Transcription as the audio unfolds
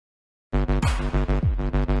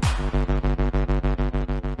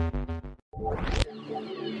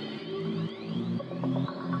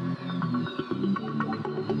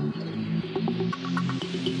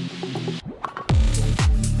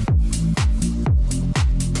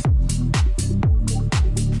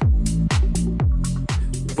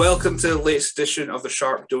Welcome to the latest edition of the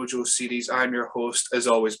Sharp Dojo Series. I'm your host, as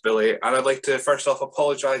always, Billy, and I'd like to first off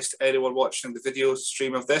apologise to anyone watching the video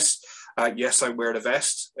stream of this. Yes, I'm wearing a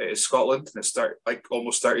vest. It is Scotland, and it's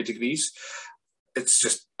almost 30 degrees. It's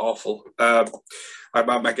just awful.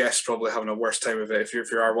 My guests probably having a worse time of it if you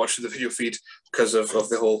are watching the video feed because of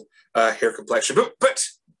the whole hair complexion. But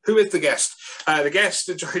who is the guest? The guest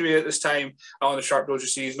that joined me at this time on the Sharp Dojo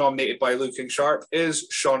Series, nominated by Luke and Sharp, is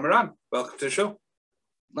Sean Moran. Welcome to the show.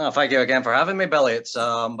 No, thank you again for having me, Billy. It's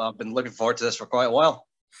I've been looking forward to this for quite a while.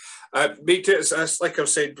 Me too. It's like I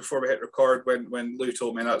was saying before we hit record, when Lou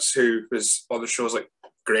told me that's who was on the show, I was like,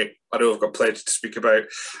 great. I know I've got plenty to speak about.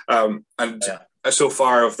 So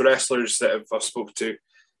far of the wrestlers that I've spoken to,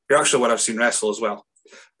 you're actually one I've seen wrestle as well,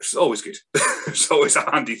 which is always good. It's always a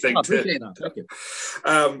handy thing. I appreciate that. Thank you.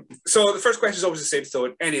 So the first question is always the same, though,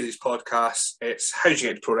 in any of these podcasts. It's how did you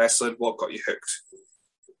get into pro wrestling? What got you hooked?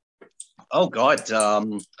 Oh, God.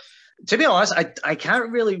 To be honest, I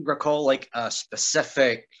can't really recall like a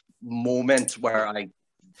specific moment where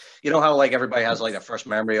you know how like everybody has like a first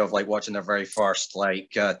memory of like watching their very first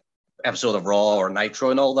like episode of Raw or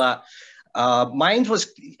Nitro and all that. Mine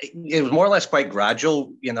was more or less quite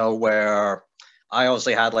gradual, you know, where I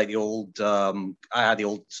obviously had like the old Cartoon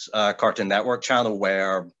Network channel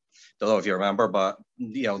where, don't know if you remember, but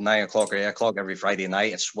you know, 9 o'clock or 8 o'clock every Friday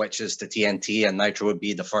night, it switches to TNT and Nitro would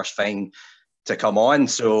be the first thing to come on.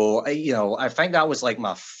 So, you know, I think that was like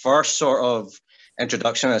my first sort of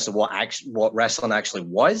introduction as to what wrestling actually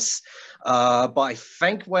was. But I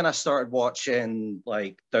think when I started watching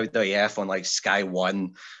like WWF on like Sky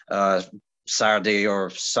One, Saturday or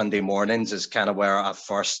Sunday mornings is kind of where I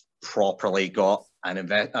first properly got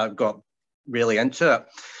really into it.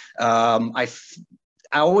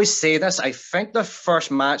 I always say this. I think the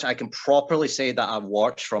first match I can properly say that I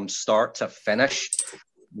watched from start to finish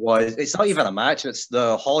it's not even a match. It's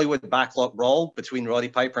the Hollywood Backlot Brawl between Roddy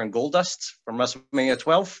Piper and Goldust from WrestleMania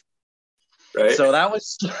 12. Right. So that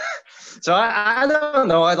was, so I don't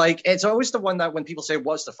know. It's always the one that when people say,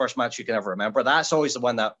 what's the first match you can ever remember? That's always the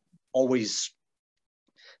one that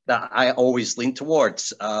I always lean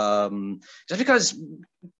towards. Just because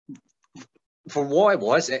for what it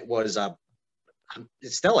was it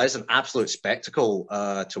still is an absolute spectacle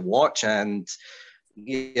to watch, and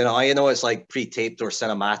you know it's like pre-taped or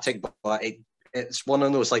cinematic, but it's one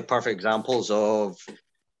of those like perfect examples of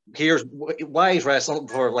here's why is wrestling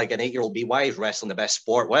for like an 8-year-old me. Why is wrestling the best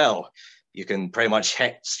sport? Well, you can pretty much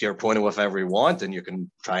hit your opponent with whatever you want, and you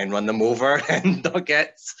can try and run them over and not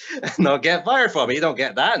get fired from it. You don't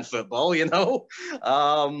get that in football, you know.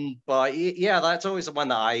 But yeah, that's always the one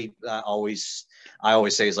that I always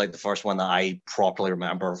say is like the first one that I properly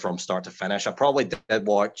remember from start to finish. I probably did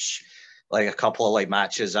watch like a couple of like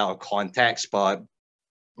matches out of context, but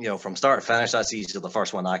you know, from start to finish, that's easily the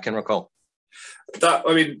first one I can recall.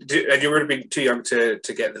 And you would have been too young to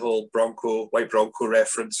get the whole white Bronco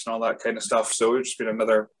reference and all that kind of stuff. So it would just been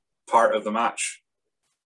another part of the match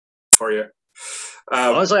for you.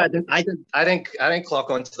 Honestly, I didn't clock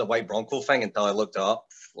onto the white Bronco thing until I looked it up.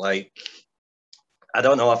 Like, I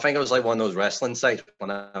don't know. I think it was like one of those wrestling sites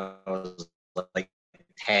when I was like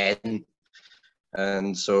 10.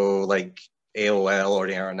 And so like AOL or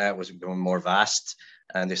the internet was becoming more vast.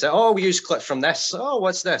 And they said, oh, we use clips from this. Oh,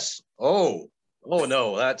 what's this? Oh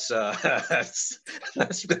no, that's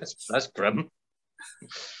grim.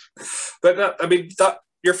 But that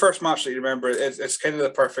your first match that you remember, it's kind of the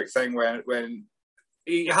perfect thing when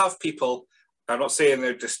you have people, I'm not saying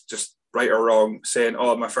they're just right or wrong, saying,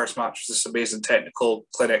 oh, my first match was this amazing technical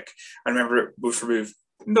clinic. I remember it move for move.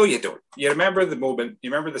 No, you don't. You remember the moment. You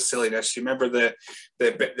remember the silliness. You remember the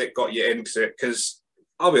bit that got you into it. Because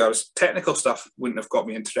I'll be honest, technical stuff wouldn't have got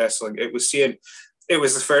me into wrestling. It was the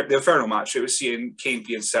Inferno match. It was seeing Kane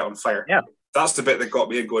being set on fire. Yeah, that's the bit that got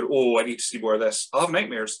me in going, oh, I need to see more of this. I'll have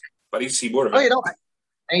nightmares, but I need to see more of it.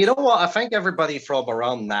 You know what? I think everybody from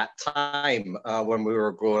around that time, when we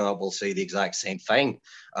were growing up, will say the exact same thing.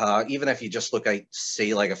 Even if you just look at,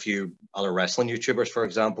 say, like a few other wrestling YouTubers, for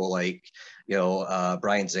example, like, you know,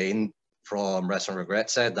 Brian Zane from Wrestling Regret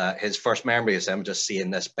said that his first memory is him just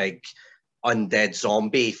seeing this big undead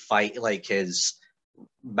zombie fight like his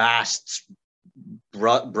masked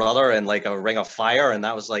brother in like a ring of fire, and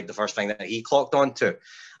that was like the first thing that he clocked onto.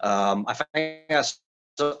 I think that's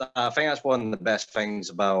one of the best things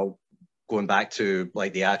about going back to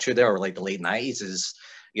like the Attitude Era or like the late 90s is,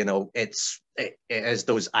 you know, it is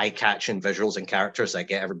those eye-catching visuals and characters that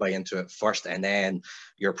get everybody into it first, and then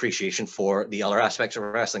your appreciation for the other aspects of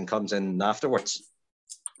wrestling comes in afterwards.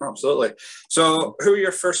 Absolutely. So who are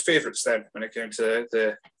your first favorites then when it came to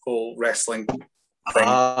the whole wrestling thing?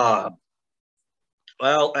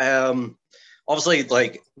 Well, obviously,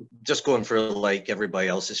 like just going for like everybody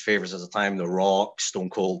else's favorites at the time, The Rock, Stone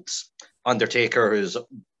Cold, Undertaker, who's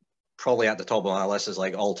probably at the top of my list is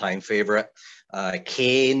like all-time favorite.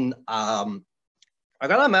 Kane. I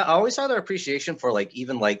gotta admit, I always had an appreciation for like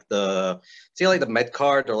even like the mid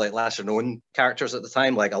card or like lesser known characters at the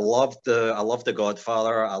time. Like I loved the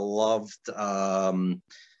Godfather. I loved the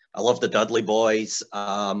Dudley Boys.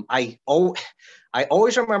 I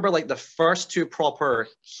always remember like the first two proper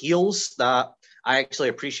heels that I actually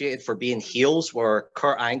appreciated for being heels were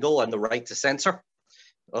Kurt Angle and the Right to Censor.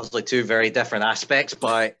 Those like two very different aspects,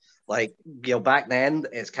 but like back then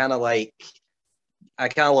it's kind of like I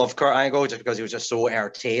kind of love Kurt Angle just because he was just so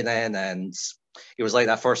entertaining, and he was like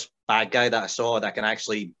that first bad guy that I saw that can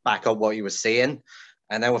actually back up what he was saying.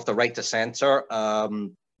 And then with the Right to Censor,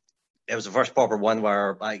 it was the first proper one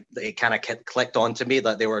where it kind of clicked onto me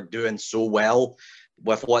that they were doing so well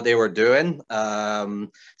with what they were doing. So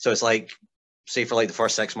it's like, say for like the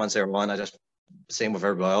first 6 months they were on, I just, same with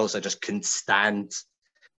everybody else, I just couldn't stand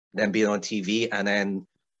them being on TV. And then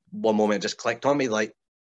one moment it just clicked on me like,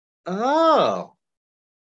 oh,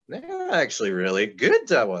 they're actually really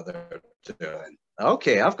good at what they're doing.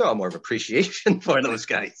 Okay, I've got more of appreciation for those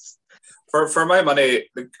guys. For my money,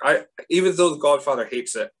 even though The Godfather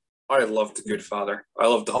hates it, I loved The Good Father. I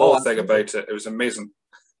loved the whole thing about it. It was amazing.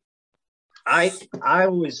 I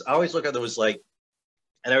always look at those like,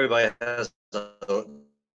 and everybody has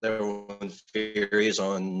their own theories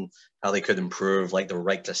on how they could improve like the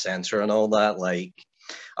Right to Censor and all that. Like,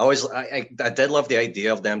 I did love the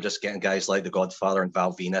idea of them just getting guys like the Godfather and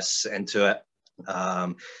Val Venus into it.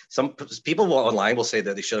 Some people online will say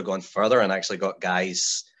that they should have gone further and actually got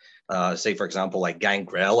guys, say for example, like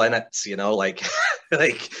Gangrel in it. Like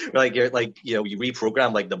you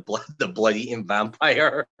reprogram like the blood eating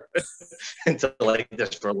vampire into like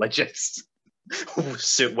this religious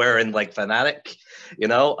suit wearing like fanatic.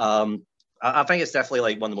 I think it's definitely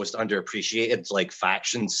like one of the most underappreciated like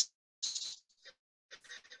factions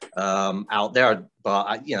out there,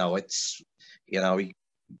 but it's you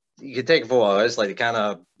can take it for what it is. Like they kind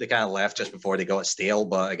of left just before they got stale,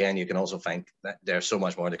 but again, you can also think that there's so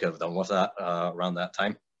much more they could have done with that around that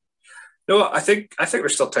time. No, I think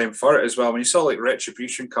there's still time for it as well. When you saw like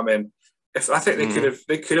Retribution come in, if I think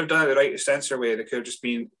they could have done it the Right to Censor way, they could have just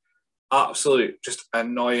been absolute just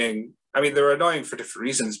annoying. I mean, they were annoying for different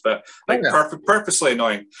reasons, but like purposely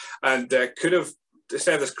annoying, and could have,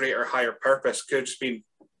 instead of this greater higher purpose, could have just been,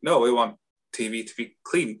 no, we want TV to be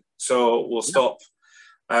clean, so we'll stop.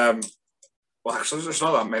 Well, actually, there's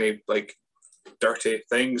not that many like dirty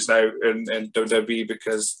things now in WWE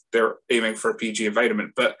because they're aiming for a PG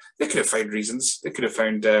environment, but they could have found reasons. They could have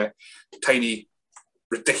found tiny,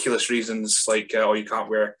 ridiculous reasons like, oh, you can't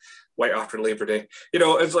wear white after Labor Day.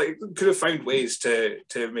 It's like could have found ways to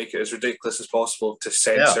make it as ridiculous as possible to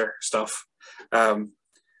censor stuff.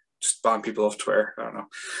 Just ban people off Twitter. I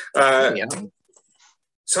don't know.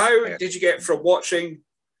 So how did you get from watching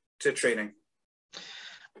to training?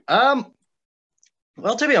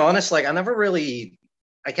 Well, to be honest, like I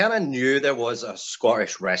kind of knew there was a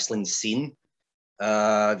Scottish wrestling scene,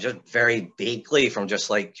 just very vaguely from just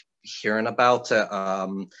like hearing about it. I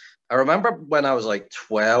remember when I was like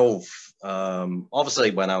 12,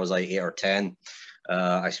 obviously when I was like 8 or 10,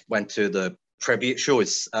 I went to the tribute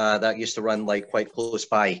shows that used to run like quite close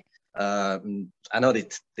by. I know they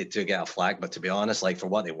do get a flag, but to be honest, like for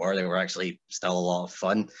what they were actually still a lot of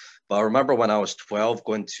fun. But I remember when I was 12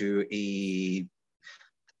 going to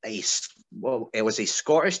it was a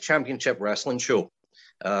Scottish Championship wrestling show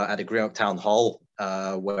at the Greenock Town Hall,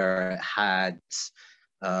 where it had,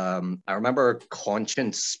 I remember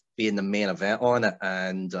Conscience being the main event on it,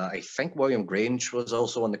 and I think William Grange was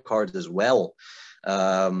also on the card as well.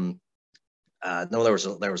 No, there was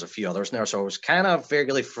a few others in there, so I was kind of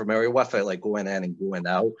vaguely familiar with it, like going in and going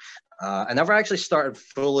out. I never actually started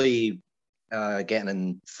fully getting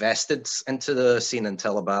invested into the scene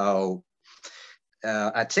until about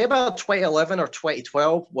I'd say about 2011 or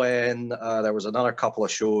 2012 when there was another couple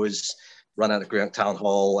of shows run at the Greenock Town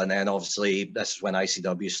Hall, and then obviously this is when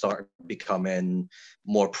ICW started becoming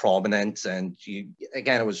more prominent, and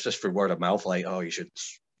it was just for word of mouth, like, oh, you should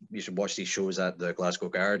watch these shows at the Glasgow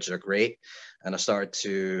Garage, they're great. And I started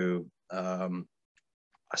to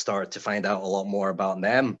find out a lot more about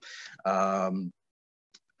them.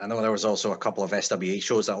 I know there was also a couple of SWA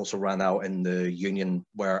shows that also ran out in the Union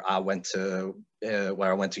where I went to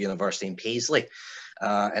university in Paisley.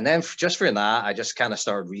 And then just for that, I just kind of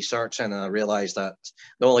started researching, and I realized that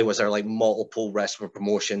not only was there like multiple wrestling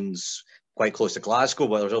promotions quite close to Glasgow,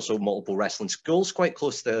 but there's also multiple wrestling schools quite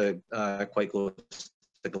close to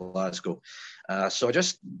to Glasgow. So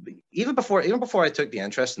just even before I took the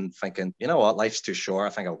interest in thinking, you know what, life's too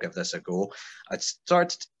short, I think I'll give this a go. I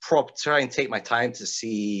started to try and take my time to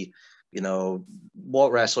see, you know,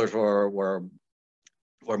 what wrestlers were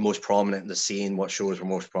most prominent in the scene, what shows were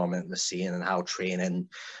most prominent in the scene, and how training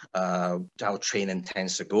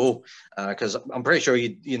tends to go. Because I'm pretty sure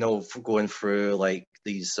you know, going through like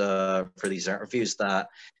these for these interviews, that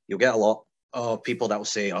you'll get a lot of people that will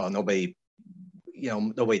say, "Oh, nobody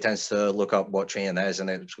tends to look up what training is," and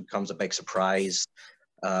it becomes a big surprise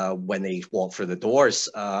when they walk through the doors.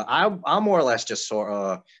 I more or less just sort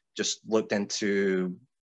of just looked into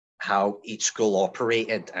how each school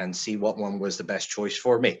operated and see what one was the best choice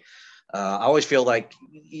for me. I always feel like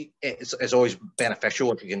it's always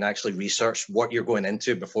beneficial if you can actually research what you're going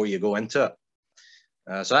into before you go into it.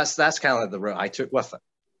 So that's kind of the route I took with it.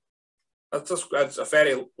 That's a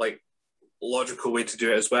very like logical way to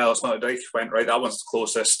do it as well. It's not like you went, right, that one's the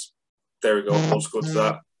closest. There we go. Let's go to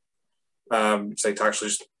that. It's like to actually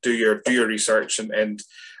just do your research, and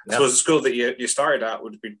I suppose the school that you started at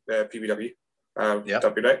would be PBW.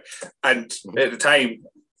 That'd be right. And at the time,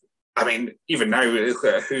 I mean, even now, look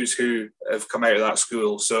at who's who have come out of that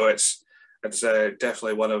school. So it's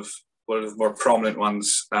definitely one of the more prominent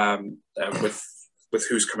ones with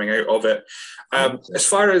who's coming out of it. As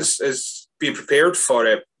far as being prepared for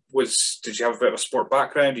it, did you have a bit of a sport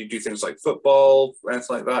background? Do you do things like football,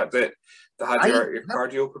 anything like that had your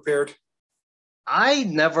cardio prepared? I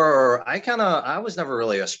was never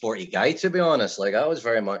really a sporty guy, to be honest. Like, I was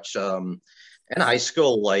very much in high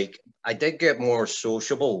school, like, I did get more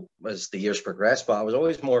sociable as the years progressed, but I was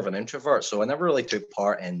always more of an introvert. So I never really took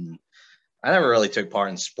part in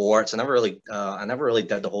sports. I never really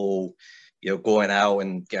did the whole, you know, going out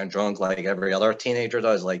and getting drunk like every other teenager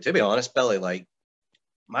does. Like, to be honest, Billy, like,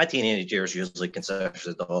 my teenage years usually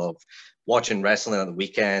consisted of watching wrestling on the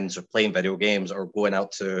weekends, or playing video games, or going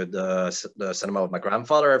out to the cinema with my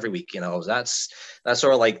grandfather every week. You know, that's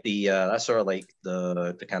sort of like the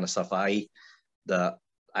kind of stuff that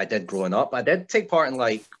I did growing up. I did take part in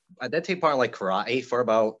like karate for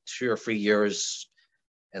about 2 or 3 years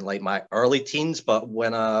in like my early teens. But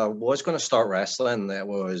when I was going to start wrestling, it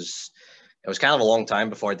was kind of a long time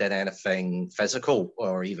before I did anything physical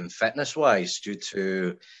or even fitness wise, due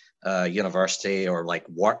to university or like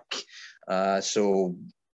work. So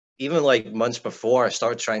even like months before I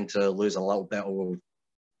started trying to lose a little bit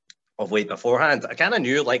of weight beforehand, I kind of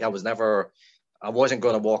knew like I wasn't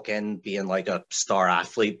going to walk in being like a star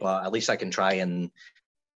athlete, but at least I can try and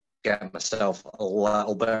get myself a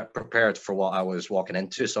little bit prepared for what I was walking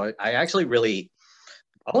into. So I only really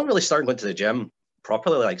started going to the gym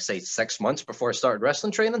properly, like, say, 6 months before I started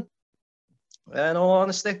wrestling training, in all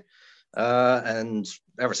honesty. And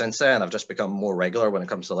ever since then, I've just become more regular when it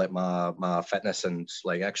comes to like my fitness and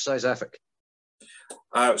like exercise ethic.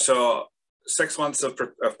 So 6 months of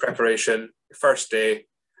preparation, first day.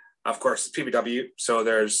 Of course, it's PBW, so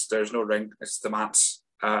there's no ring. It's the mats.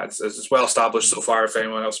 It's well established so far. If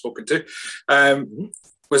anyone else spoken to,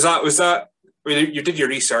 was that? I mean, you did your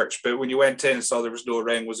research, but when you went in and saw there was no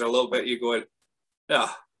ring, was there a little bit you going,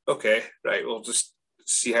 "Yeah, okay, right, we'll just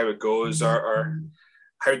see how it goes," or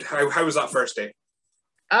how was that first day?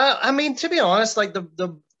 I mean, to be honest, like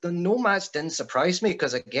the no match didn't surprise me,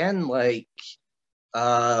 because again, like,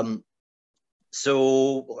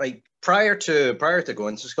 so like prior to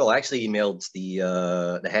going to school, I actually emailed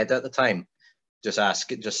the head at the time,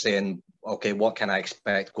 just saying, okay, what can I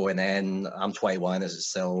expect going in? I'm 21. Is it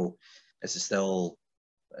still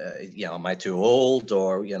you know, am I too old,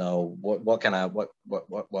 or, you know, what can I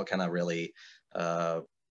really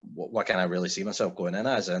see myself going in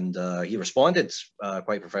as? And he responded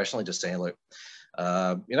quite professionally, just saying, look,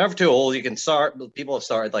 you're never too old. You can start. People have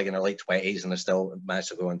started like in their late 20s and they still managed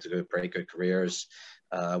to go into pretty good careers.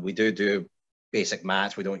 We do basic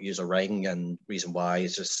mats. We don't use a ring, and reason why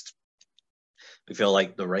is just we feel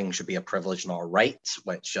like the ring should be a privilege, not a right.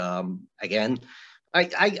 Which again,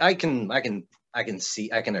 I can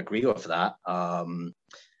agree with that.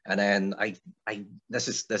 And then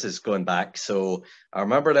this is going back. So I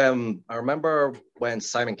remember when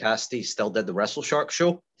Simon Cassidy still did the Wrestle Shark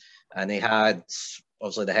show, and they had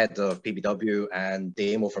obviously the head of PBW and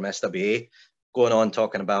Damo from SWA going on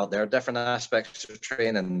talking about their different aspects of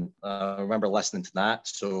training. I remember listening to that.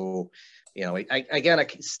 So, you know, I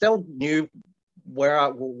still knew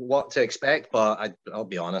what to expect, but I'll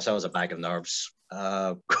be honest, I was a bag of nerves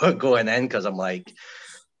going in, because I'm like,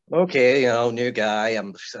 okay, you know, new guy.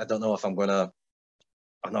 I don't know if I'm gonna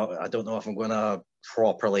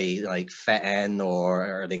properly like fit in,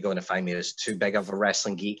 or are they going to find me as too big of a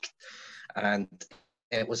wrestling geek? And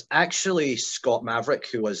it was actually Scott Maverick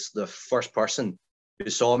who was the first person who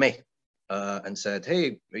saw me and said,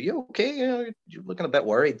 "Hey, are you okay? You're looking a bit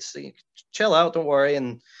worried. So chill out, don't worry."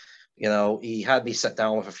 And he had me sit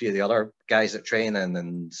down with a few of the other guys at training,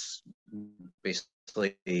 and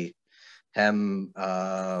basically him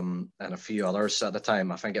and a few others at the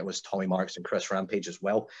time. I think it was Tommy Marks and Chris Rampage as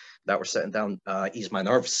well that were sitting down, ease my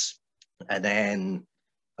nerves. And then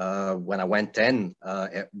when I went in,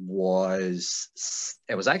 it was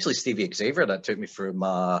actually Stevie Xavier that took me through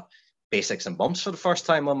my basics and bumps for the first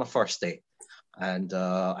time on my first day. And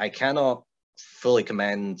I cannot fully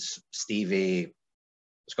commend Stevie,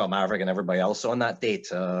 Scott Maverick, and everybody else on that day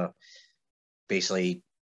to basically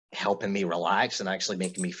helping me relax and actually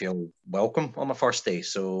making me feel welcome on my first day.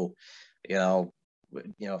 So, if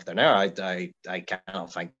they're there, I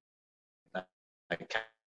cannot thank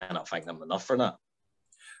them enough for that.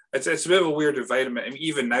 It's a bit of a weird environment. I mean,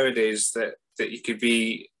 even nowadays that you could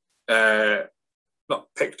be not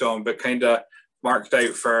picked on, but kind of marked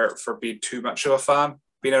out for being too much of a fan,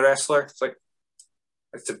 being a wrestler. It's like,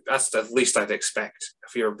 that's the least I'd expect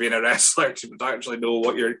if you're being a wrestler, to actually know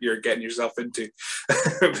what you're getting yourself into.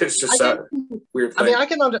 It's just that weird thing. I mean,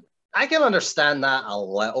 I can understand that a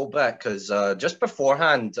little bit because just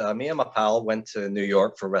beforehand, me and my pal went to New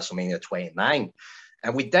York for WrestleMania 29,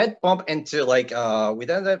 and we did bump into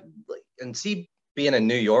and see, being in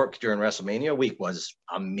New York during WrestleMania week was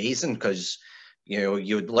amazing because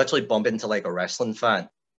you would literally bump into like a wrestling fan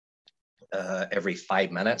every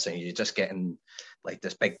 5 minutes, and you're just getting like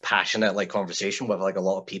this big passionate like conversation with like a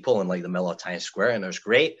lot of people in like the middle of Times Square, and it was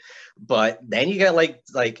great. But then you get like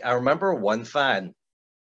I remember one fan,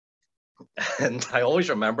 and I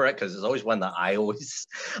always remember it because it's always one that I always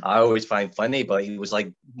find funny, but he was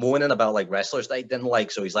like moaning about like wrestlers that he didn't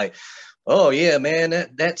like. So he's like, "Oh yeah, man,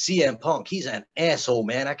 that CM Punk, he's an asshole,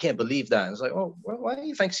 man. I can't believe that." And it's like, "Oh, why do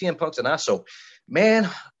you think CM Punk's an asshole?" "Man,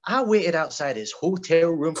 I waited outside his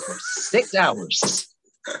hotel room for 6 hours.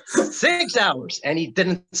 6 hours, and he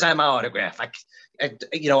didn't sign my autograph. I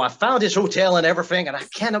found his hotel and everything, and I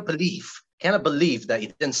cannot believe that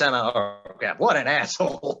he didn't sign my autograph. What an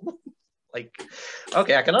asshole!" Like,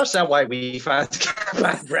 okay, I can understand why we find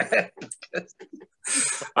bad rep.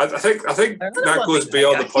 I think that goes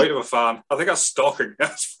beyond the point of a fan. I think that's stalking.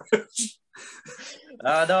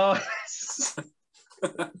 No.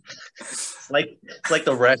 It's like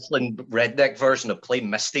the wrestling redneck version of Play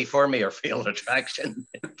Misty for Me or Fatal Attraction.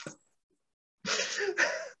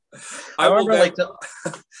 I will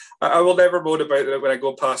never moan about it when I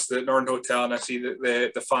go past the Northern Hotel and I see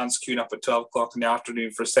the fans queuing up at 12 o'clock in the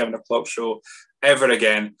afternoon for a 7 o'clock show ever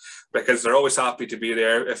again, because they're always happy to be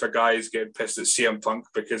there if a guy is getting pissed at CM Punk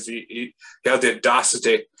because he had the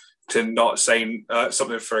audacity to not sign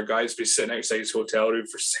something for a guy who's been sitting outside his hotel room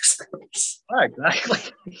for 6 hours. Oh, exactly.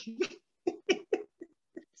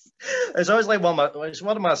 It's always like it's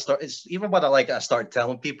even when I start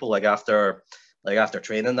telling people like after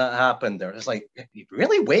training that happened, they're just like, "You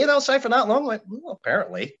really waited outside for that long?" Like, well,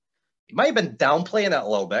 apparently. He might have been downplaying it a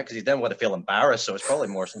little bit because he didn't want to feel embarrassed, so it's probably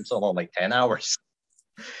more something like 10 hours.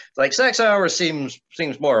 Like 6 hours seems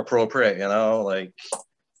more appropriate, like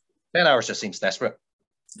 10 hours just seems desperate.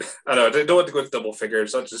 I know, I don't want to go into double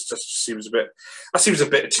figures. That just seems a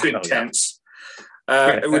bit too intense.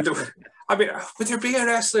 Yeah. Would there be a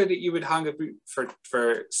wrestler that you would hang about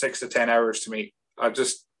for 6 to 10 hours to meet?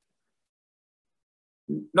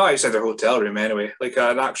 Not outside their hotel room anyway, like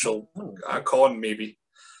an actual con maybe.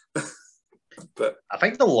 But I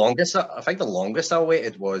think the longest I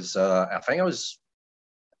waited was it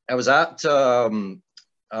was at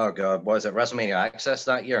was it WrestleMania Access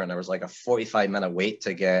that year, and there was like a 45-minute wait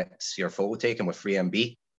to get your photo taken with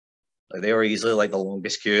 3MB. Like, they were easily like the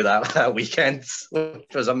longest queue that weekend,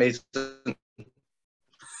 which was amazing.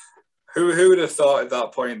 Who would have thought at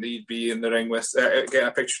that point that you'd be in the ring with getting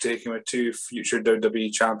a picture taken with two future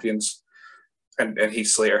WWE champions and Heath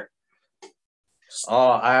Slater?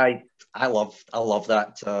 Oh, I love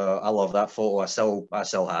that. I love that photo. I still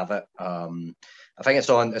have it. I think it's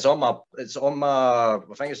on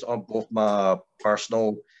both my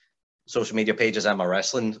personal social media pages and my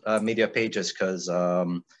wrestling media pages, because I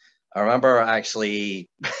remember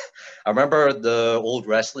the old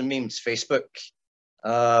wrestling memes Facebook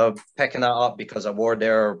picking that up because I wore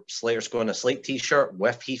their Slater's Going to Sleep t-shirt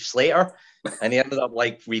with Heath Slater, and he ended up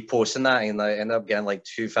like reposting that, and I ended up getting like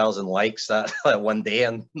 2,000 likes that one day,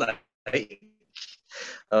 and like,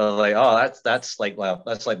 oh, that's like my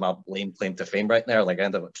lame claim to fame right there. Like, I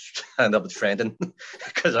ended up trending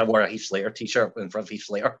because I wore a Heath Slater t-shirt in front of Heath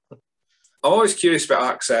Slater. I'm always curious about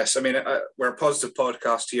access. I mean, we're a positive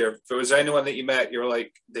podcast here. If it was anyone that you met, you're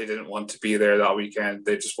like, they didn't want to be there that weekend.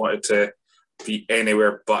 They just wanted to be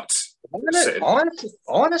anywhere but sitting.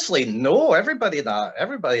 Honestly, no. Everybody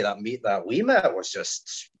that we met was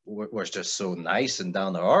just so nice and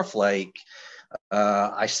down to earth. Like,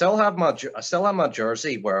 I still have my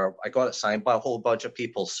jersey where I got it signed by a whole bunch of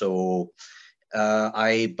people. So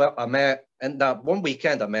I met in that one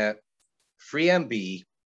weekend. I met Free MB,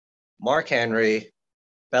 Mark Henry,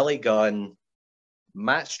 Billy Gunn,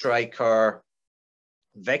 Matt Stryker,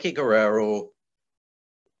 Vicky Guerrero,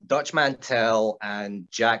 Dutch Mantel, and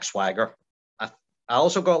Jack Swagger. I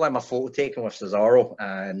also got like my photo taken with Cesaro,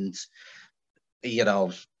 and you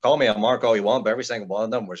know, call me a Mark all you want, but every single one of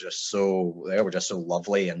them were just so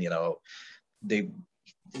lovely, and you know, they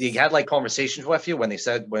had like conversations with you when they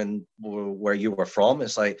said where you were from.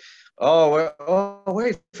 It's like, where are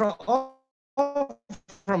you from?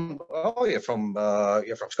 You're from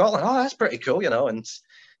Scotland. Oh, that's pretty cool, you know. And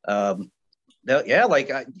yeah, like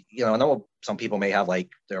you know, I know some people may have like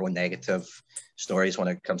their own negative stories when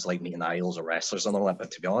it comes to like meeting idols or wrestlers and all that,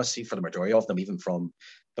 but to be honest, see, for the majority of them, even from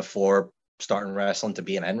before starting wrestling to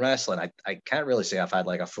being in wrestling, I can't really say I've had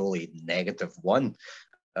like a fully negative one.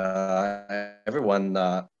 Everyone,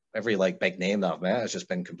 every like big name that I've met has just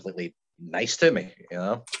been completely nice to me, you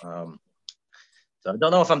know. So I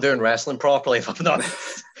don't know if I'm doing wrestling properly if I'm not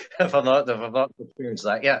experienced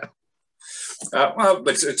that yet. Well,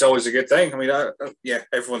 but it's always a good thing. I mean, yeah,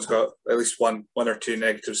 everyone's got at least one or two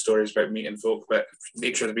negative stories about meeting folk, but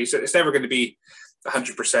nature of the beast, it's never going to be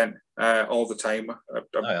 100% all the time.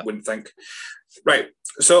 I wouldn't think. Right.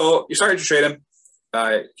 So you started your training.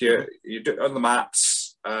 You do on the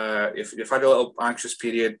mats. If you've had a little anxious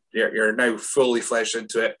period, you're now fully fledged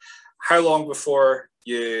into it. How long before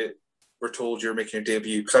you were told you're making your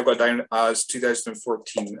debut? Because I've got down as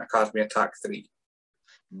 2014 Academy Attack 3.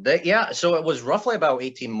 Yeah, so it was roughly about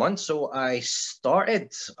 18 months. So I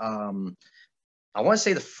started, I want to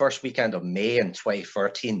say the first weekend of May in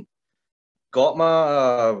 2013. Got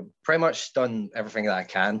my, pretty much done everything that I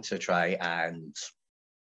can to try and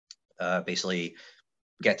basically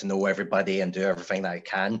get to know everybody and do everything that I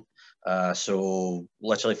can. So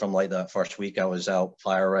literally from like that first week, I was out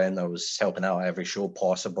firing. I was helping out at every show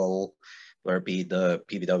possible, whether it be the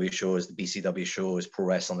PBW shows, the BCW shows, Pro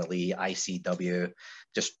Wrestling Elite, ICW,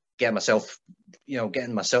 just getting myself, you know,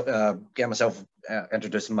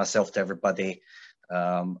 introducing myself to everybody.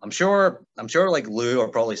 I'm sure like Lou or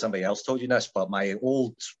probably somebody else told you this, but my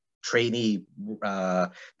old trainee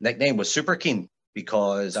nickname was Super Keen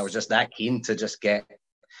because I was just that keen to just get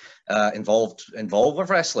involved with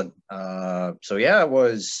wrestling. So yeah, it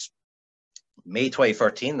was May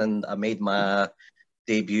 2013, and I made my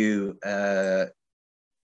debut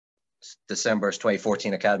December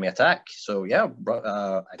 2014 Academy Attack. So yeah,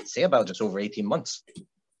 I'd say about just over 18 months.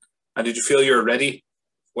 And did you feel you were ready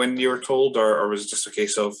when you were told, or was it just a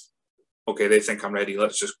case of, okay, they think I'm ready,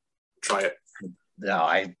 let's just try it? No,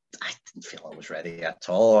 I didn't feel I was ready at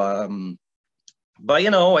all. But you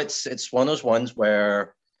know, it's one of those ones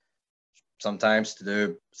where sometimes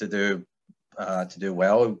to do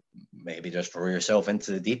well, maybe just throw yourself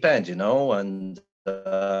into the deep end, you know. And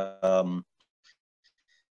it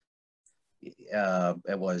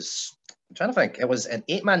was, I'm trying to think, it was an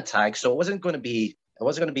 8-man tag, so it wasn't going to be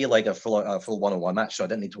like a full one-on-one match, so I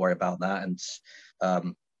didn't need to worry about that. And so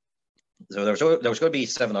there was going to be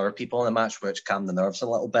 7 other people in the match, which calmed the nerves a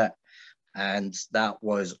little bit. And that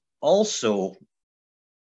was also,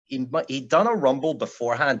 he'd done a Rumble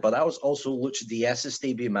beforehand, but that was also Lucha DS's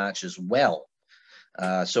debut match as well.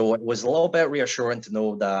 So it was a little bit reassuring to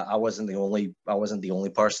know that I wasn't the only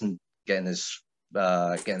person getting his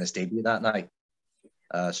debut that night.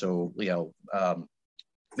 So you know,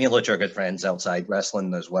 me and Lucha are good friends outside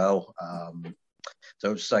wrestling as well.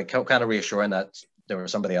 So it's like kind of reassuring that there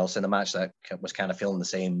was somebody else in the match that was kind of feeling the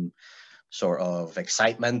same sort of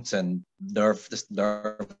excitement and nervousness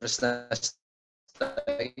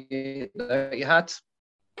that you had.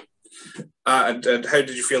 And how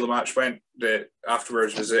did you feel the match went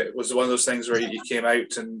afterwards? Was it one of those things where you came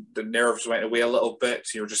out and the nerves went away a little bit,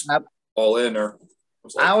 so you were just all in, or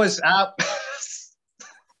was like...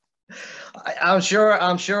 I'm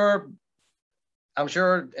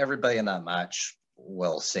sure everybody in that match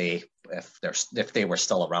will say if they were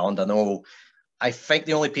still around. I think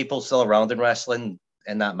the only people still around in wrestling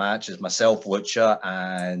in that match is myself, Lucha,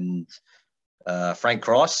 and Frank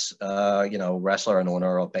Cross, you know, wrestler and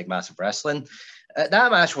owner of Big Massive Wrestling.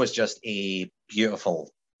 That match was just a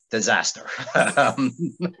beautiful disaster. But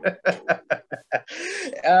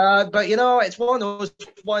you know, it's one of those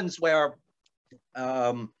ones where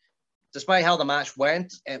despite how the match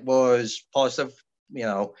went, it was positive. You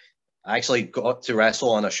know, I actually got to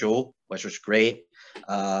wrestle on a show, which was great.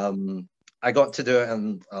 I got to do it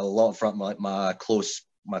in a lot of front my close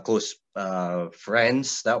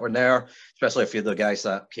friends that were there, especially a few of the guys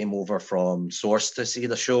that came over from Source to see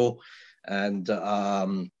the show. And I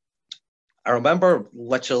remember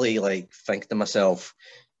literally like thinking to myself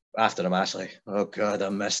after the match, like, oh God, I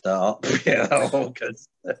messed that up, you know, because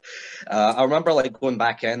I remember like going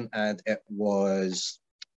back in, and it was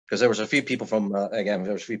because there was a few people from again,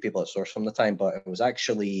 there was a few people at Source from the time, but it was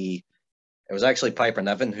actually Piper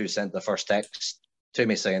Niven who sent the first text to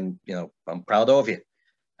me saying, you know, I'm proud of you.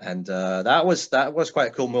 And that was quite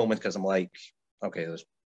a cool moment, because I'm like, okay,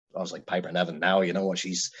 I was like, Piper Niven now, you know, what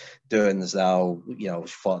she's doing is now, you know,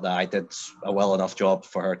 she thought that I did a well enough job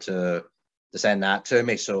for her to send that to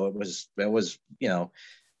me. So it was, you know,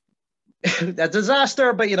 a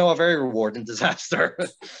disaster, but, you know, a very rewarding disaster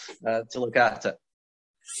to look at it.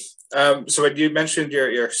 So when you mentioned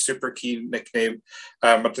your super keen nickname,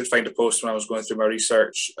 I did find a post when I was going through my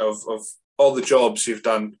research of all the jobs you've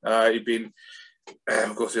done. You've been,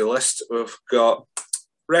 go through the list. We've got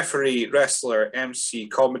referee, wrestler, MC,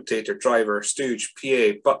 commentator, driver, stooge,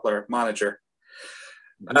 PA, butler, manager.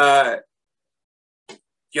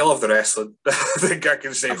 You love the wrestling. I think I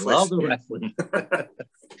can safely I love the wrestling.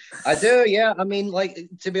 I do, yeah. I mean, like,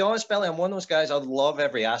 to be honest, Billy, I'm one of those guys, I love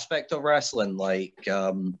every aspect of wrestling. Like,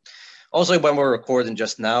 also when we're recording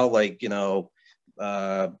just now, like, you know,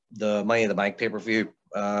 the Money in the Bank pay-per-view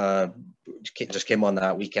just came on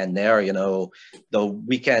that weekend there, you know. The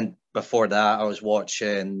weekend before that, I was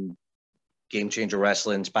watching Game Changer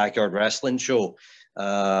Wrestling's Backyard Wrestling show.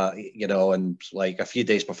 You know, and like a few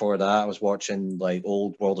days before that, I was watching like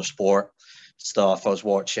old World of Sport stuff. I was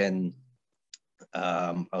watching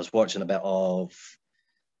a bit of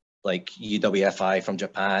like UWFI from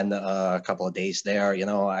Japan, a couple of days there. You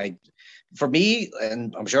know, for me,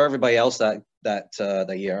 and I'm sure everybody else that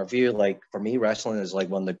you interview, like for me, wrestling is like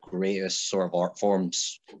one of the greatest sort of art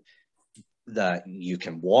forms that you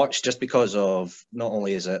can watch, just because of not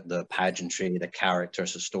only is it the pageantry, the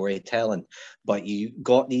characters, the storytelling, but you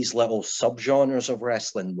got these little subgenres of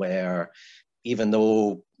wrestling where, even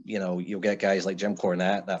though, you know, you'll get guys like Jim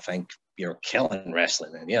Cornette that think you're killing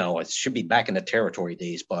wrestling, and, you know, it should be back in the territory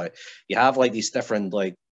days, but you have like these different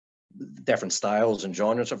styles and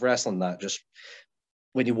genres of wrestling that just,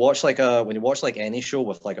 when you watch like any show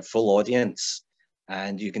with like a full audience,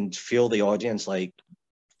 and you can feel the audience like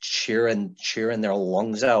cheering their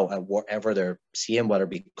lungs out at whatever they're seeing, whether it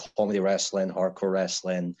be comedy wrestling, hardcore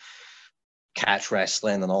wrestling, catch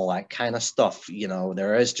wrestling, and all that kind of stuff. You know,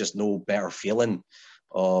 there is just no better feeling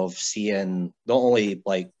of seeing not only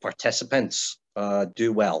like participants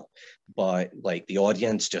do well, but like the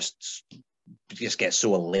audience just gets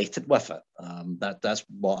so elated with it. That's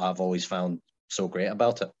what I've always found so great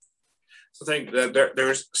about it. So I think that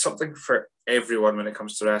there's something for everyone when it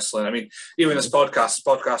comes to wrestling. I mean, even this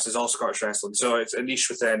podcast is all Scottish wrestling, so it's a niche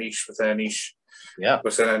within a niche within a niche,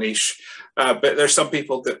 within a niche. But there's some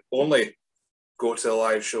people that only go to the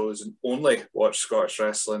live shows and only watch Scottish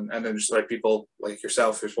wrestling, and then there's like people like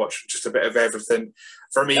yourself who's watched just a bit of everything.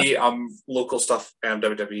 For me, local stuff and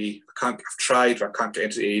WWE. I've tried, but I can't get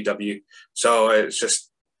into AEW, so it's just.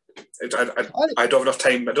 I don't have enough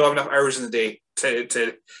time. I don't have enough hours in the day to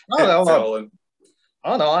fit all in.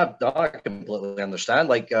 Oh no, I completely understand.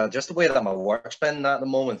 Like just the way that my work's been at the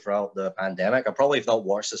moment throughout the pandemic, I probably have not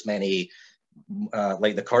watched as many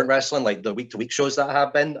like the current wrestling, like the week-to-week shows that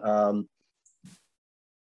have been.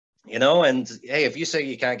 You know, and hey, if you say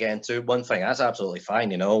you can't get into one thing, that's absolutely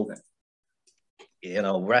fine. You know,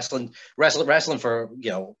 wrestling for,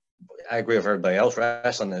 you know, I agree with everybody else.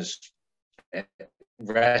 Wrestling is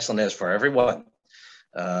for everyone.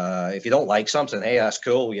 If you don't like something, hey, that's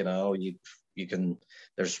cool. You know, you can.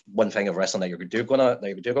 There's one thing of wrestling that you're gonna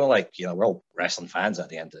like. You know, we're all wrestling fans at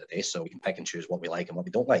the end of the day, so we can pick and choose what we like and what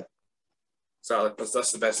we don't like. Exactly.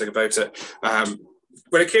 That's the best thing about it.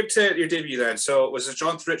 When it came to your debut, then, so was it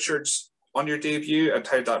Jonathan Richards on your debut, and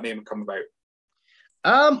how did that name come about?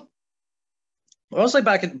 Honestly,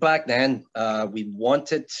 back then, we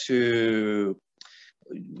wanted to,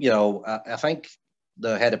 you know, I think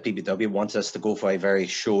the head of PBW wanted us to go for a very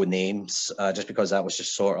show names, just because that was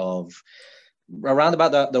just sort of around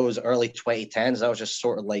about those early 2010s. That was just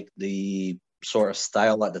sort of like the sort of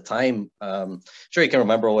style at the time. Sure, you can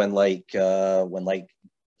remember when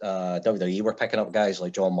WWE were picking up guys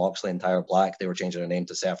like John Moxley and Tyler Black. They were changing their name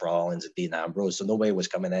to Seth Rollins and Dean Ambrose, so nobody was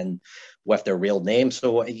coming in with their real name.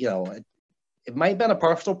 So, you know, it might have been a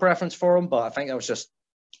personal preference for them, but I think I was just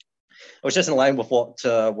in line with what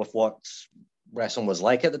wrestling was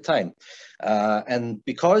like at the time. And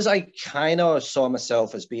because I kind of saw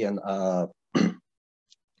myself as being a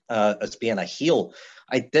heel,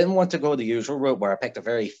 I didn't want to go the usual route where I picked a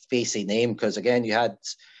very facey name, because again, you had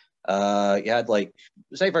like,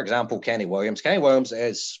 say for example, Kenny Williams. Kenny Williams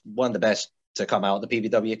is one of the best to come out of the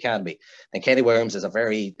PBW Academy, and Kenny Williams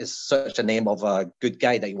is such a name of a good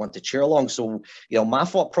guy that you want to cheer along. So my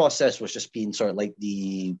thought process was just being sort of like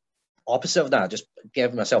the opposite of that, just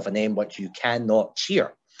giving myself a name which you cannot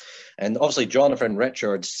cheer. And obviously, Jonathan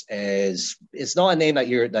Richards is not a name that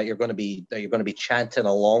you're going to be chanting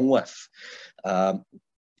along with. And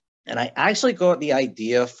I actually got the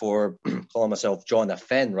idea for calling myself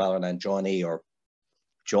Jonathan rather than Johnny or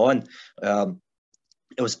John.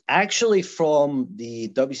 It was actually from the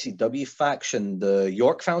WCW faction, the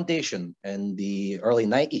York Foundation, in the early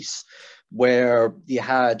 90s, where you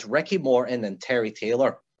had Ricky Morton and Terry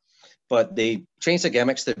Taylor, but they changed the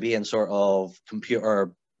gimmicks to being sort of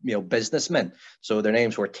computer businessmen. So their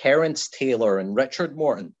names were Terrence Taylor and Richard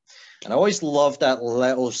Morton. And I always loved that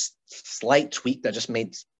little slight tweak that just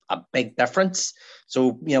made a big difference.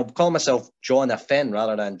 So, calling myself Jonathan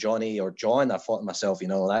rather than Johnny or John, I thought to myself,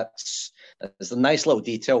 that's a nice little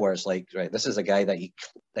detail where it's like, right, this is a guy that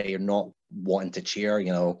you're not wanting to cheer,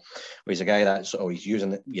 he's a guy that's he's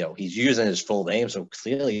using his full name. So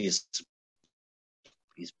clearly he's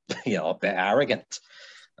a bit arrogant.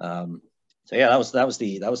 So yeah, that was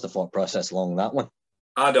the thought process along that one.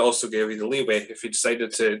 And it also gave you the leeway if you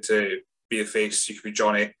decided to be a face, you could be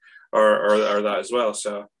Johnny or that as well.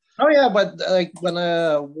 So. Oh yeah, but like when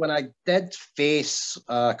I did face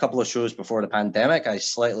a couple of shows before the pandemic, I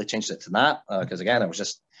slightly changed it to that because again, it was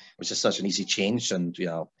just such an easy change and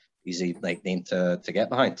easy name to get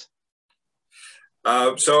behind.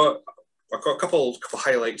 So I've got a couple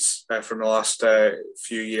highlights from the last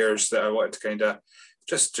few years that I wanted to kind of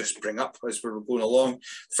just bring up as we were going along.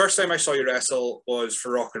 The first time I saw you wrestle was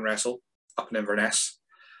for Rock and Wrestle up in Inverness,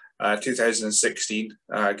 2016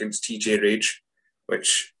 against TJ Rage,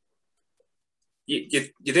 which you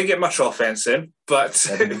didn't get much offense in, but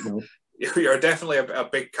you're definitely a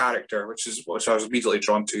big character, which I was immediately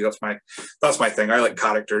drawn to. That's my thing. I like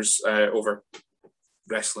characters over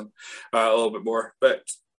wrestling a little bit more. But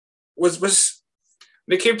was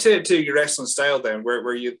when it came to your wrestling style, then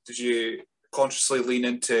did you consciously lean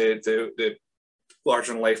into the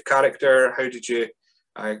larger than life character? How did you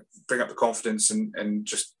bring up the confidence and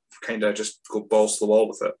just kind of just go balls to the wall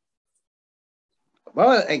with it?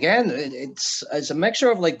 Well, again, it's a mixture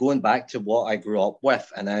of like going back to what I grew up with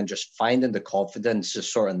and then just finding the confidence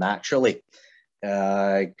just sort of naturally.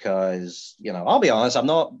 Because I'll be honest, I'm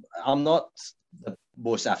not the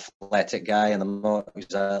most athletic guy, and I'm not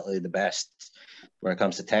exactly the best when it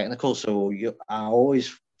comes to technical. So I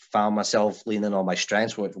always found myself leaning on my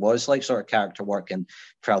strengths, which was like sort of character work and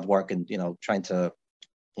crowd work, and trying to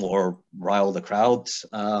more rile the crowds.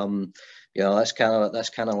 That's kind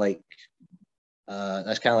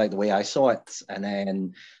of like the way I saw it. And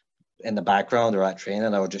then in the background or at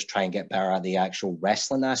training, I would just try and get better at the actual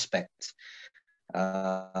wrestling aspect.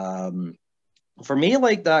 For me,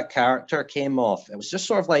 like that character came off, it was just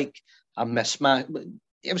sort of like a mismatch.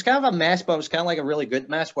 It was kind of a mess, but it was kind of like a really good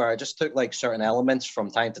mess where I just took like certain elements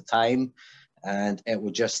from time to time and it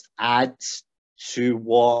would just add to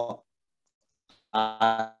what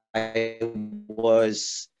I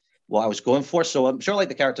was going for. So I'm sure like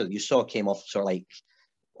the character that you saw came off sort of like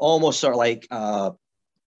almost sort of like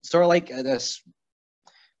this,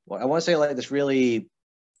 well, I want to say like this really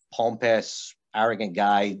pompous, arrogant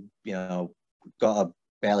guy, got a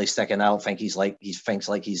belly sticking out, thinks he's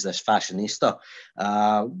this fashionista.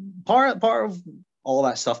 Part of all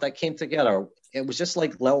that stuff that came together, it was just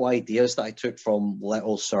like little ideas that I took from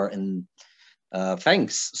little certain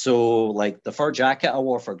things. So like the fur jacket I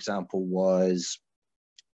wore, for example, was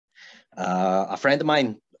a friend of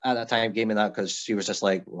mine at that time gave me that because she was just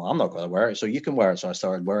like, well, I'm not going to wear it, so you can wear it. So I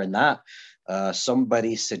started wearing that.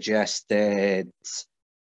 Somebody suggested,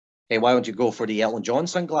 hey, why don't you go for the Elton John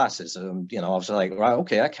sunglasses? I was like, right,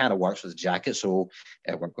 okay, that kind of works with the jacket, so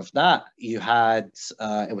it worked with that. You had,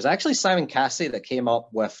 it was actually Simon Cassidy that came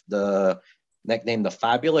up with the nickname The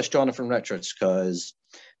Fabulous Jonathan Richards, because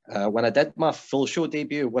when I did my full show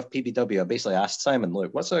debut with PBW, I basically asked Simon,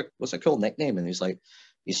 look, what's a cool nickname? And he's like,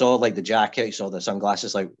 he saw like the jacket, he saw the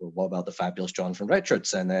sunglasses, like, well, what about The Fabulous Jonathan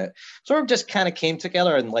Richards? And it sort of just kind of came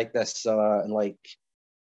together in like this,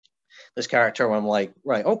 this character where I'm like,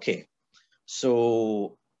 right, okay,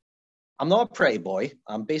 so I'm not a pretty boy.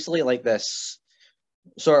 I'm basically like this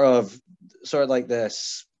sort of like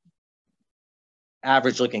this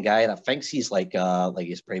average looking guy that thinks he's like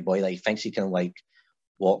he's a pretty boy, that he thinks he can like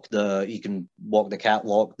you can walk the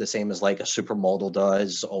catwalk the same as like a supermodel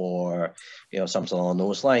does, or something along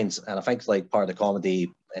those lines. And I think like part of the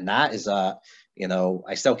comedy in that is that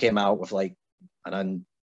I still came out with like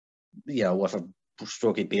with a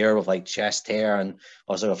strokey beer with like chest hair, and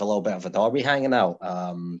also with a little bit of a derby hanging out.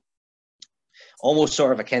 Almost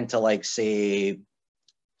sort of akin to like, say,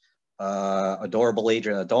 adorable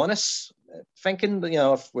Adrian Adonis. Thinking,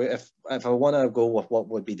 if I want to go with what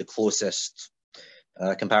would be the closest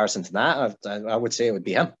comparison to that, I would say it would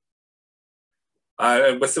be him.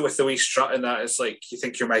 With the wee strut in that, it's like you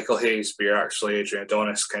think you're Michael Hayes, but you're actually Adrian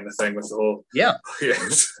Adonis kind of thing with the whole. Yeah.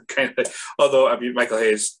 Yes, kind of. Although, I mean, Michael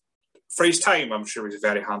Hayes, for his time, I'm sure he was a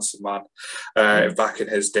very handsome man back in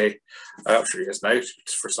his day. I'm sure he is now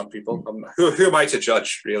for some people. Who am I to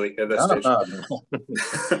judge, really, at this stage?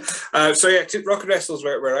 So, yeah, Rock and Wrestle is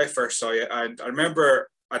where I first saw you. And I remember,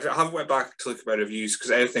 I haven't went back to look at my reviews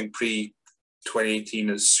because anything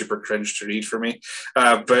pre-2018 is super cringe to read for me.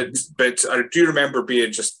 But I do remember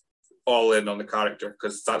being just all in on the character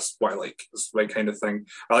because that's what I like. It's my kind of thing.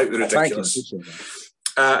 I like the ridiculous.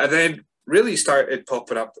 And then really started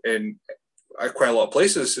popping up in quite a lot of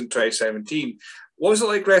places in 2017. What was it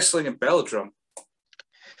like wrestling in Belgium?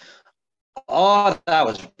 Oh, that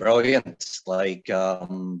was brilliant. Like,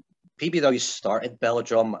 PBW started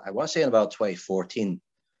Belgium, I want to say in about 2014.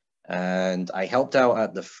 And I helped out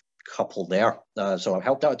at the couple there. So I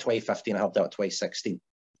helped out at 2015, I helped out at 2016.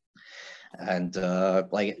 And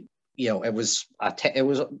it was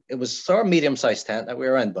sort of medium-sized tent that we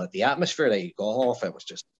were in, but the atmosphere that you got off it was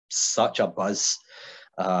just such a buzz.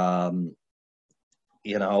 And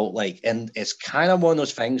it's kind of one of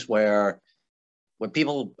those things where when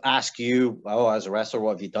people ask you, oh, as a wrestler,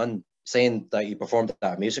 what have you done? Saying that you performed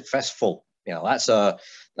at a music festival, that's a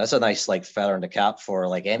nice like feather in the cap for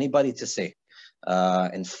like anybody to say.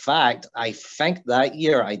 In fact, I think that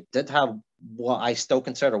year I did have what I still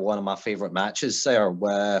consider one of my favorite matches there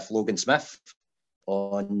with Logan Smith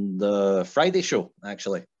on the Friday show,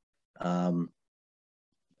 actually.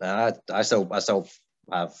 I still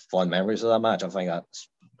have fond memories of that match. I think that's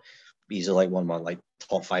easily like one of my like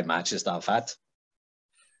top 5 matches that I've had.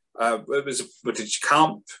 Did you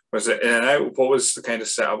camp? Was it in and out? What was the kind of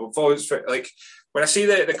setup? I've always like when I see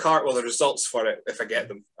the card, the results for it, if I get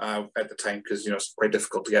them at the time, because it's quite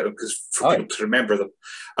difficult to get them because for people to remember them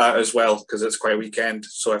as well, because it's quite a weekend.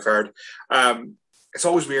 So I've heard. It's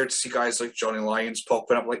always weird to see guys like Johnny Lyons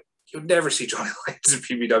popping up. Like you'd never see Johnny Lyons in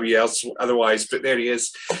PBW else otherwise, but there he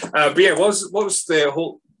is. But yeah, what was the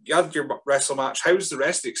whole? You had your wrestle match. How was the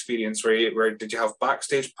rest of the experience? Where did you have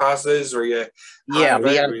backstage passes? Or you? Yeah,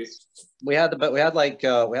 we had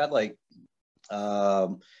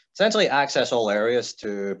essentially access all areas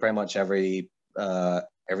to pretty much every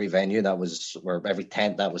venue that was, or every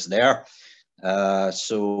tent that was there.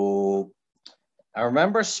 So I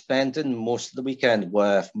remember spending most of the weekend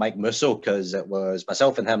with Mike Musso because it was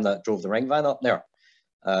myself and him that drove the ring van up there.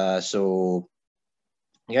 So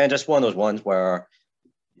yeah, just one of those ones where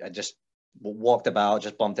I just walked about,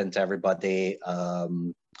 just bumped into everybody. I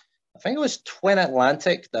think it was Twin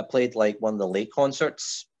Atlantic that played like one of the late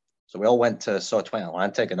concerts. So we all went to saw Twin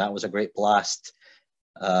Atlantic, and that was a great blast.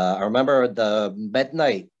 I remember the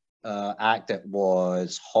midnight act. It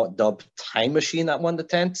was Hot Dub Time Machine at one of the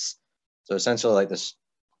tents. So essentially like this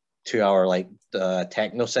 2-hour like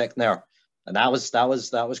techno sec there, and that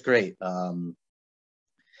was great.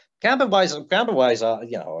 Camping wise, it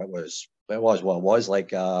was what it was.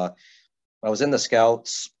 Like I was in the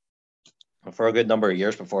Scouts for a good number of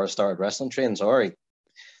years before I started wrestling training, so I already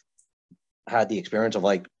had the experience of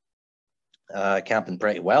like camping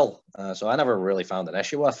pretty well. So I never really found an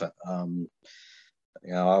issue with it.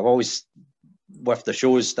 I've always, with the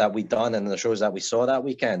shows that we done and the shows that we saw that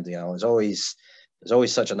weekend, it's always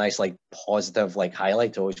such a nice like positive like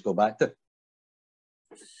highlight to always go back to.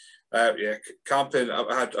 Yeah, camping.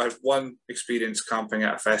 I had one experience camping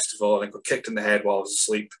at a festival, and I got kicked in the head while I was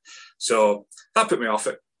asleep. So that put me off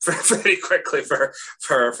it very quickly for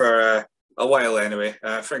a while anyway.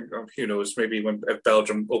 I think who knows, maybe if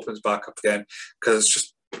Belgium opens back up again, because it's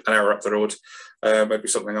just an hour up the road, might be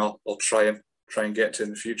something I'll try and get to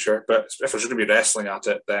in the future. But if there's going to be wrestling at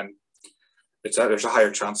it, then there's a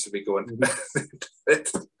higher chance of me going.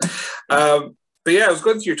 But yeah, I was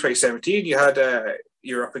going through 2017.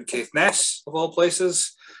 You were up in Caithness of all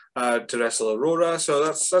places to wrestle Aurora, so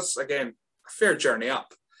that's again a fair journey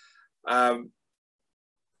up.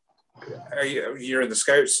 You're in the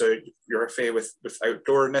Scouts, so you're a fair with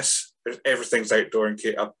outdoorness. Everything's outdoor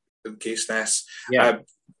up in Caithness. Yeah.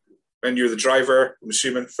 And you're the driver, I'm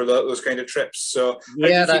assuming, for those kind of trips. So how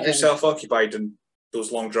do you keep yourself occupied in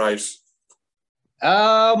those long drives?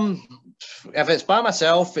 If it's by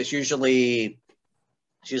myself, it's usually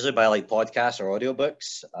by like podcasts or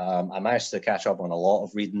audiobooks. I managed to catch up on a lot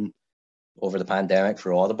of reading over the pandemic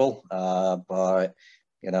through Audible. But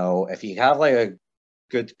you know, if you have like a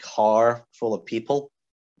good car full of people,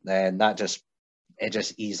 then it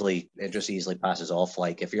just easily passes off.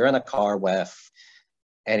 Like if you're in a car with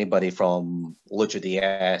anybody from Lucha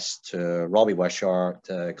DS to Robbie Wishart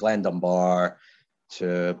to Glenn Dunbar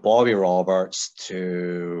to Bobby Roberts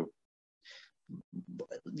to,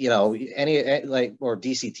 you know, any like, or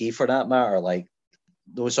DCT for that matter, like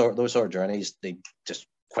those sort of journeys, they just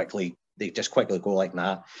quickly go like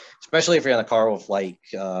that. Especially if you're in a car with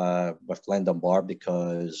with Glenn Dunbar,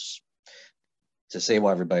 because to say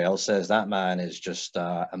what everybody else says, that man is just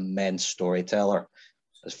an immense storyteller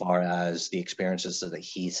as far as the experiences that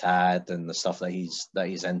he's had and the stuff that he's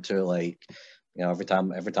into. Like, you know, every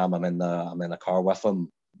time I'm in the car with him,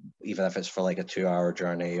 even if it's for like a 2-hour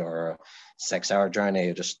journey or a 6-hour journey,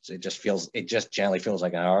 it just generally feels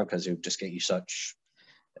like an hour, because it would just get you such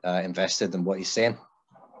invested in what he's saying.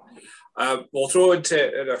 We'll throw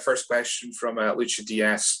into our first question from Lucha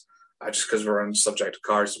DS, just because we're on the subject of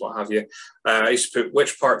cars and what have you. I used to put,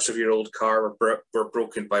 which parts of your old car were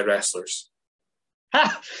broken by wrestlers?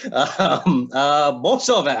 Most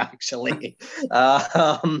of it, actually.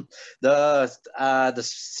 The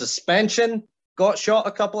suspension got shot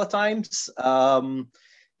a couple of times.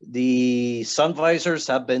 The sun visors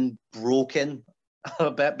have been broken a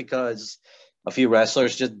bit because a few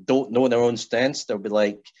wrestlers just don't know their own stance. They'll be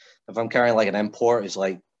like, if I'm carrying like an import, it's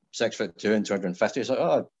like 6'2" and 250. It's like,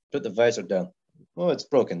 oh, put the visor down. Oh, it's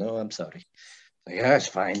broken. Oh, I'm sorry. Like, yeah, it's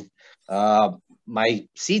fine. My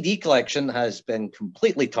CD collection has been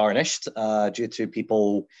completely tarnished due to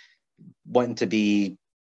people wanting to be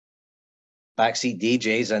backseat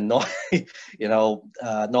DJs and not,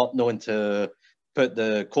 not knowing to put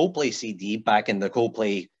the Coldplay CD back in the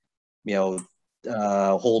Coldplay,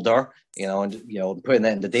 holder, and putting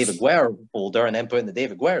it in the David Guerra folder, and then putting the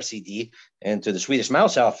David Guerra CD into the Swedish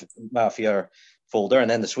House Mafia folder,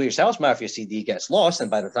 and then the Swedish House Mafia CD gets lost,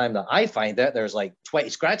 and by the time that I find it, there's like 20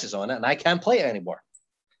 scratches on it, and I can't play it anymore.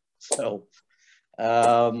 So,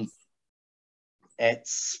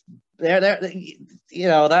 it's there. That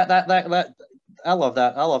I love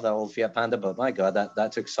that. I love that old Fiat Panda, but my God,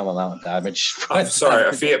 that took some amount of damage. I'm sorry,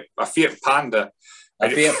 a Fiat Panda. A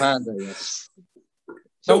Fiat Panda, yes.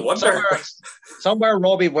 No wonder. Somewhere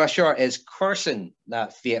Robbie Wishart is cursing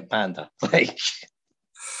that Fiat Panda. Like,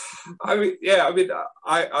 my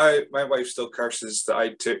wife still curses that I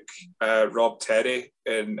took Rob Terry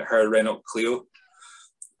in her Renault Clio,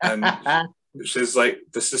 and she's like,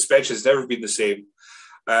 the suspension's never been the same.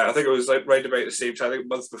 I think it was like right about the same time. I think a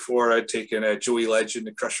month before, I'd taken Joey Legend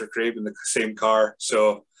and Crusher Crave in the same car,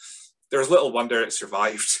 so there's little wonder it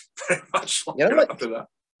survived very much after that.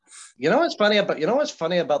 You know what's funny about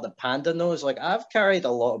the Panda though is, like, I've carried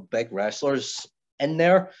a lot of big wrestlers in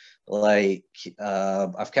there. Like,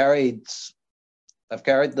 I've carried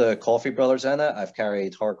the Coffee Brothers in it. I've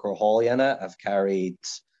carried Hardcore Holly in it. I've carried,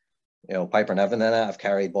 Piper Niven in it. I've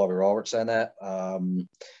carried Bobby Roberts in it.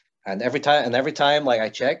 And every time, like, I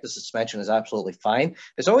check, the suspension is absolutely fine.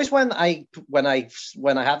 It's always when I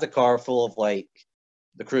have the car full of like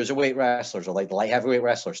the cruiserweight wrestlers or like the light heavyweight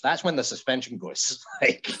wrestlers, that's when the suspension goes.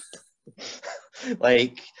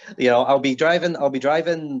 I'll be driving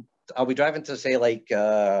to say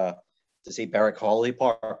Berwick Holiday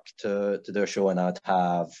Park to do a show, and I'd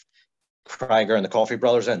have Krieger and the Coffee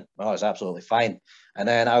Brothers in. Oh, it's absolutely fine. And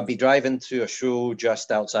then I'd be driving to a show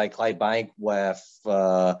just outside Clydebank with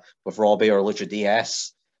Robbie or Lucha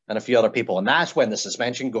DS and a few other people, and that's when the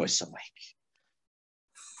suspension goes. So, like,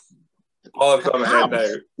 all I've got in my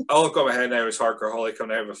head now is Hardcore Holly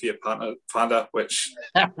coming out of a Fiat Panda, which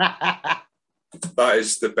that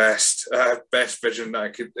is the best vision that I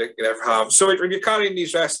could ever have. So when you're carrying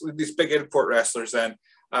these big import wrestlers, then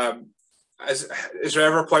is there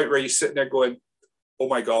ever a point where you're sitting there going, "Oh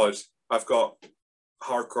my God, I've got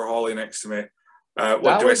Hardcore Holly next to me.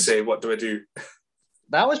 What do I say? What do I do?"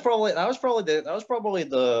 That was probably like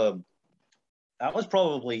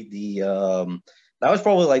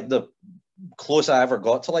the close I ever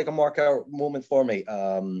got to like a markout moment for me.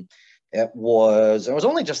 It was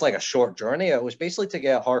only just like a short journey. It was basically to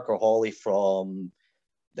get Hardcore Holly from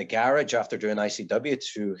the garage after doing ICW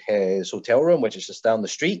to his hotel room, which is just down the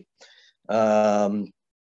street. And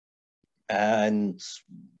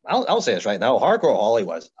I'll say this right now, Hardcore Holly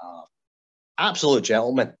was an absolute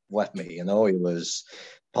gentleman with me. He was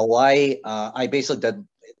polite. I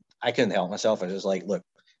couldn't help myself. I was just like, look,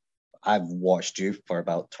 I've watched you for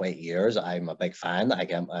about 20 years. I'm a big fan.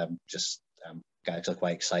 I'm actually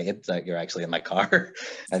quite excited that you're actually in my car.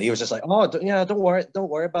 And he was just like, oh, don't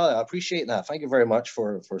worry about it. I appreciate that. Thank you very much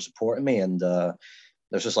for supporting me. And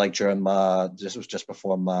this was like this was just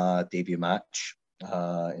before my debut match.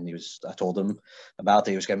 And I told him about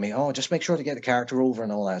it. He was giving me, oh, just make sure to get the character over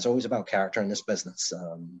and all that. It's always about character in this business.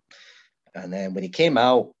 And then when he came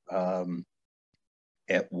out,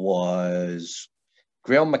 it was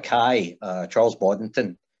Grail Mackay, Charles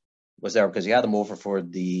Boddington was there because he had him over for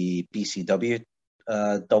the BCW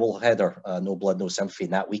doubleheader, No Blood, No Sympathy,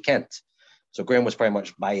 that weekend. So Graham was pretty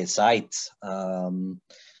much by his side.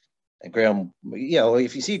 And Graham,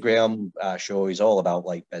 if you see Graham show, he's all about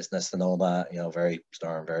like business and all that, very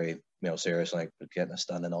stern, very, serious, like getting us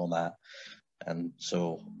done and all that. And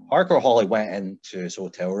so Hardcore Holly went into his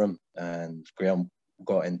hotel room and Graham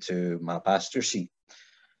got into my passenger seat.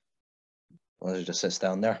 Well, he just sits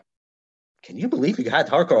down there. Can you believe you had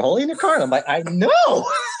Hardcore Holly in your car? And I'm like, I know.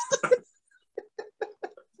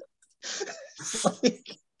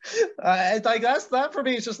 That's that for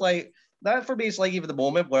me. It's just like that for me. It's like even the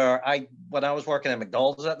moment where when I was working at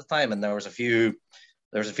McDonald's at the time, and there was a few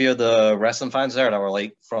of the wrestling fans there that were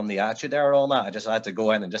like from the Attitude Era and all that. I just had to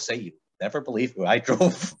go in and just say, you never believe who I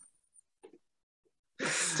drove.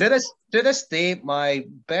 To this day, my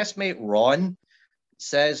best mate Ron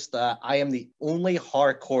says that I am the only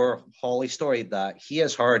Hardcore Holly story that he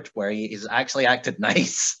has heard where he is actually acted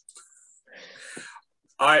nice.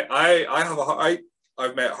 I've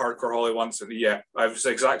met Hardcore Holly once, and yeah, I have the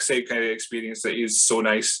exact same kind of experience that he's so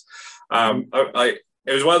nice. It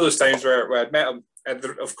was one of those times where I'd met him, and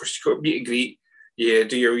of course you go meet and greet, you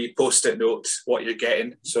do your wee post-it note what you're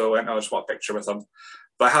getting. So I just want a picture with him,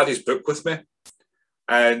 but I had his book with me,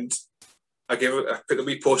 and I put the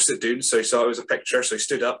wee post-it down, so he saw it was a picture, so he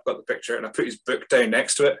stood up, got the picture, and I put his book down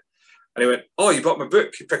next to it, and he went, "Oh, you bought my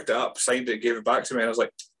book?" He picked it up, signed it, gave it back to me, and I was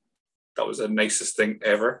like, that was the nicest thing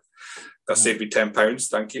ever. That saved me £10,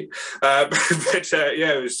 thank you.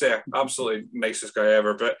 It was absolutely nicest guy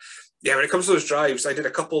ever. But yeah, when it comes to those drives, I did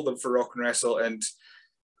a couple of them for Rock and Wrestle, and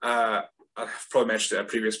I've probably mentioned it in a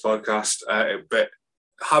previous podcast, but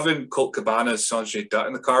having Colt Cabana's Sanjay Dutt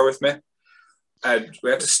in the car with me, and we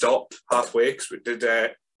had to stop halfway because we did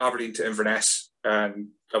Aberdeen to Inverness, and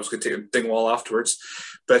I was going to take a Dingwall afterwards,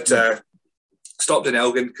 but stopped in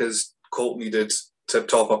Elgin because Colt needed to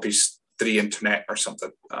top up his 3 internet or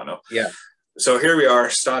something. I don't know. Yeah. So here we are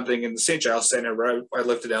standing in the St. Giles Centre where I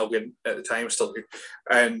lived in Elgin at the time, still do,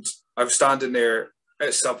 and I was standing there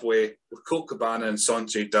at Subway with Colt Cabana and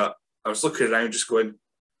Sanjay Dutt. I was looking around just going,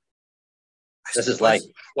 this is like,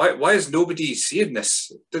 why is nobody seeing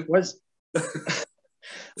this?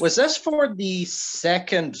 Was this for the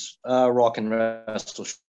second Rock and Wrestle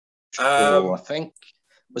show, I think?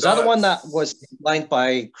 Was that the one that was lined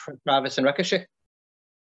by Travis and Ricochet?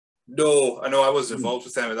 No, I know I wasn't involved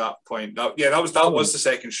with them at that point. That was the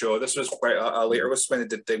second show. This was quite a later. It was when they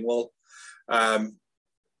did Dingwall,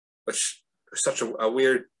 which is such a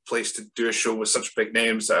weird place to do a show with such big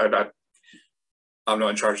names. That I'm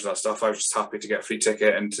not in charge of that stuff. I was just happy to get a free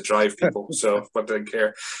ticket and to drive people, so I didn't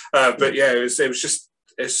care. But yeah, it's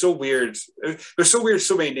so weird. It was so weird.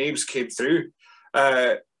 So many names came through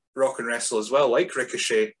Rock and Wrestle as well, like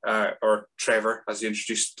Ricochet or Trevor, as he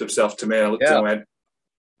introduced himself to me. I looked and went,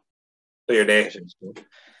 "Your name,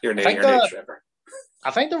 Trevor."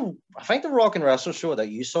 I think the Rock and Wrestle show that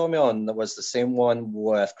you saw me on was the same one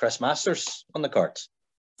with Chris Masters on the cards.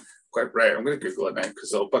 Quite right. I'm going to Google it now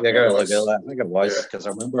because I'll. I think it was because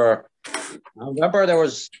I remember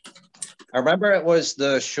it was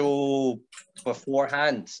the show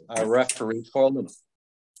beforehand. I refereed for them,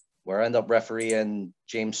 where I ended up refereeing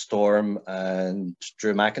James Storm and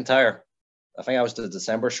Drew McIntyre. I think that was the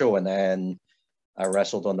December show, and then I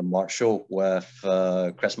wrestled on the March show with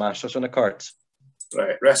Chris Masters on the cards.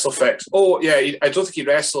 Right, WrestleFX. Oh yeah, I don't think he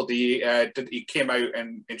wrestled. He came out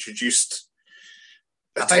and introduced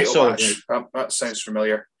the title match. That sounds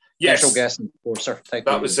familiar. Yes, special guest enforcer.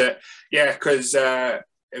 That was it. Yeah, because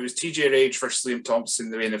it was TJ Rage versus Liam Thompson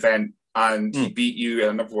in the main event, and he beat you in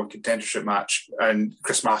a number one contendership match. And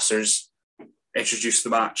Chris Masters introduced the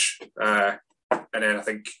match, and then I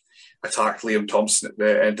think attacked Liam Thompson at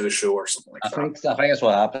the end of the show or something like that. I think that's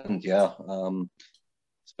what happened. Yeah.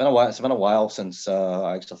 It's been a while since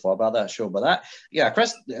I actually thought about that show, but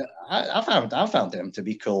Chris, I found him to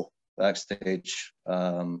be cool backstage.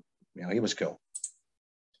 He was cool.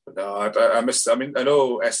 But no, I missed. I mean, I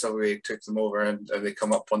know SWA took them over and they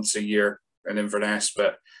come up once a year in Inverness,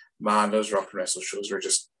 but man, those Rock and Wrestle shows were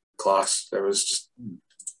just class. There was just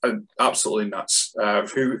absolutely nuts.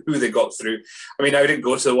 Who they got through. I mean, I didn't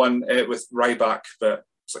go to the one with Ryback, but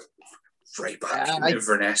it's like Ryback in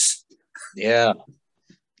Inverness. Yeah.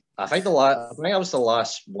 I think I think that was the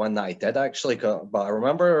last one that I did actually, but I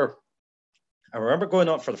remember going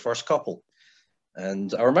up for the first couple,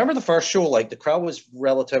 and I remember the first show, like the crowd was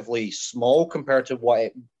relatively small compared to what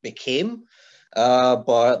it became,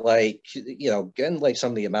 but like getting like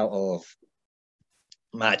some of the amount of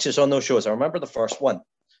matches on those shows. I remember the first one.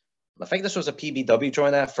 I think this was a PBW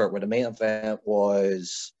joint effort where the main event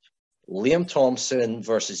was Liam Thompson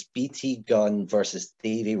versus BT Gunn versus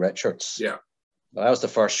Davey Richards. Yeah. That was the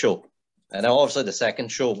first show. And then obviously the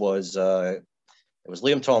second show was it was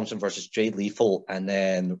Liam Thompson versus Jay Lethal, and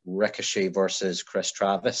then Ricochet versus Chris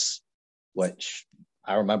Travis, which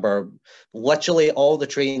I remember literally all the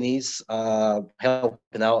trainees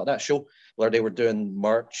helping out at that show, whether they were doing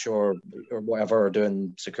merch or whatever, or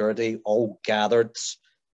doing security, all gathered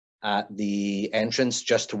at the entrance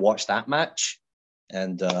just to watch that match.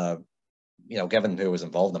 And given who was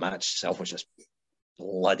involved, the match itself was just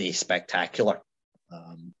bloody spectacular.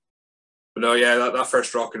 No, yeah, that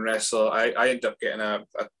first Rock and Wrestle, I ended up getting a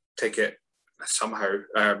ticket somehow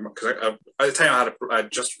because at the time I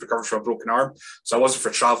just recovered from a broken arm, so I wasn't for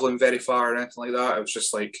traveling very far or anything like that. I was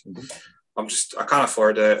just like, I can't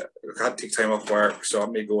afford it. I can't take time off work, so I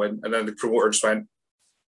may go in. And then the promoter just went,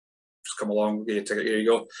 just come along, get your ticket, here you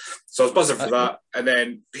go. So I was buzzing for that. And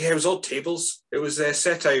then it was all tables. It was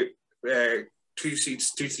set out 2, 3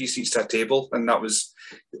 seats to a table, and that was,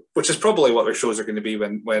 which is probably what their shows are going to be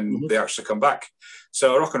when they actually come back.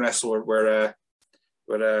 So Rock and Wrestle were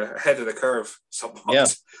ahead of the curve somewhat when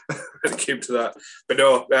it came to that. But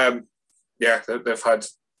no, they've had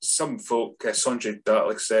some folk, Sanjay Dutt,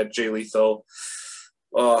 like I said, Jay Lethal.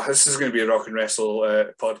 Oh, this is going to be a Rock and Wrestle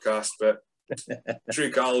podcast, but Drew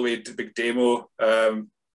Galloway, Big Demo,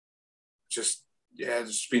 there's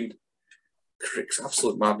been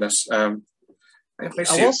absolute madness. I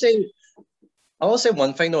will say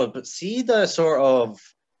one thing though, but see the show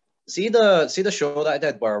that I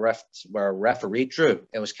did where a referee drew.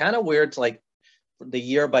 It was kind of weird, like the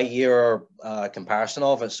year by year comparison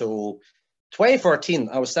of it. So 2014,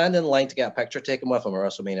 I was standing in line to get a picture taken with him at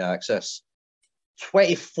WrestleMania Access.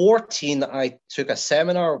 2014, I took a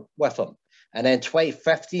seminar with him, and then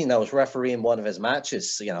 2015, I was refereeing one of his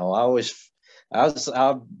matches. I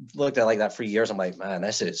looked at it like that for years. I'm like, man,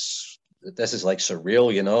 this is like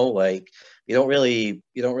surreal. Like you don't really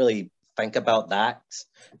think about that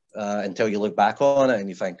until you look back on it and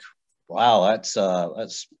you think, wow, that's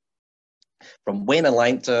from waiting in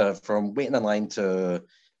line to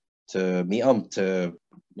meet him to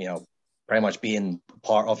pretty much being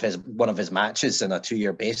part of one of his matches in a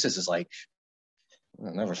 2-year basis is like,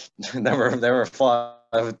 I never thought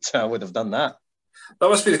I would have done that. That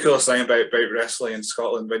must be the coolest thing about wrestling in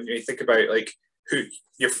Scotland, when you think about like who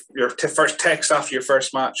your first text after your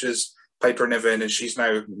first match is Piper Niven, and she's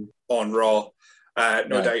now on Raw.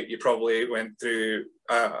 No doubt you probably went through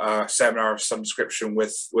a seminar of some description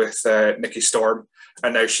with Nikki Storm,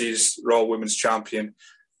 and now she's Raw Women's Champion.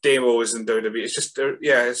 Demo is in WWE.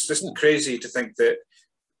 It's just crazy to think that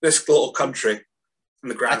this little country, in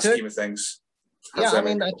the grand scheme of things. Yeah, I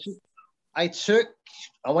mean, I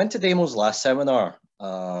went to Damo's last seminar.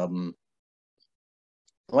 I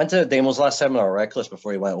went to Damo's last seminar, Reckless,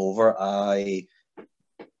 before he went over. I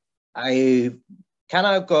kind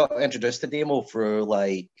of got introduced to Demo through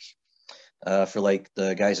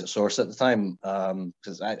the guys at Source at the time,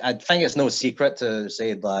 because I think it's no secret to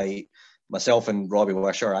say like myself and Robbie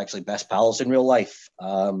Wisher are actually best pals in real life.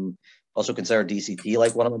 Also consider DCT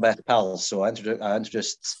like one of my best pals. So I got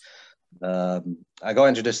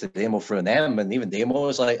introduced to Demo through them, and even Demo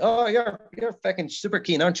was like, "Oh, you're fucking super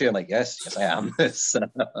keen, aren't you?" I'm like, "Yes, I am."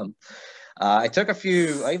 I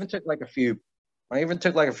even took like a few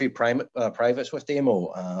privates with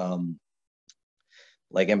Demo,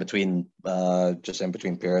 like in between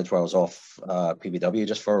periods where I was off PBW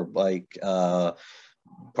just for like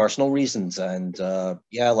personal reasons, and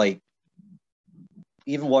like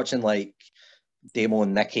even watching like Demo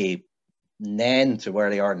and Nikki then to where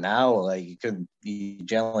they are now, like you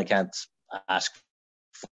generally can't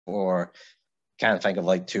think of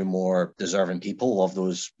like two more deserving people of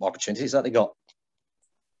those opportunities that they got.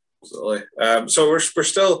 Absolutely. So we're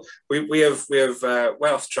still we have went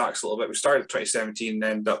off the tracks a little bit. We started in 2017, and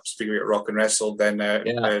ended up speaking about Rock and Wrestle, then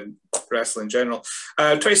wrestling in general.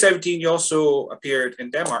 2017, you also appeared in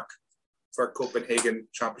Denmark for Copenhagen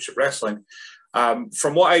Championship Wrestling.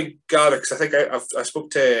 From what I gather, because I think I spoke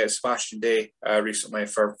to Sebastian Day recently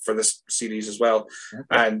for this series as well,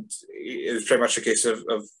 and it was pretty much a case of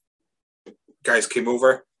guys came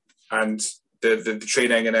over and the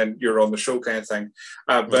training, and then you're on the show kind of thing.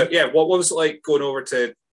 But yeah, what was it like going over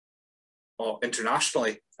to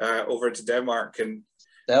internationally over to Denmark and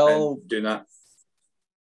doing that.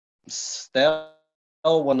 Still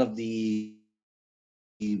one of the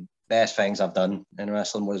best things I've done in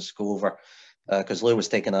wrestling was go over because Lou was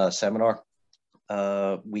taking a seminar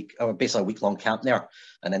basically a week-long camp there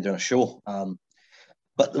and then doing a show.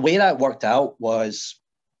 But the way that worked out was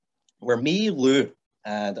where me, Lou,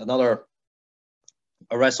 and a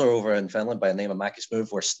wrestler over in Finland by the name of Maki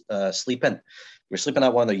Smooth were sleeping. We were sleeping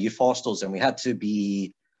at one of the youth hostels, and we had to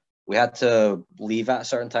leave at a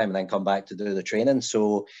certain time and then come back to do the training.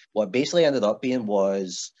 So what basically ended up being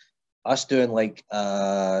was us doing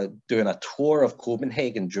a tour of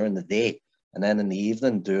Copenhagen during the day, and then in the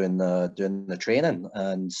evening doing the training.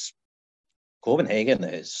 And Copenhagen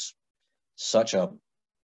is such a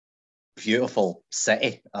beautiful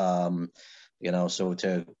city, so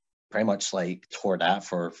to pretty much like tour that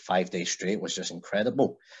for 5 days straight was just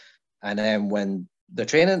incredible. And then when the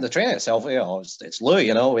training itself, it's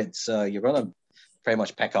Lou, it's you're gonna pretty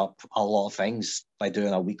much pick up a lot of things by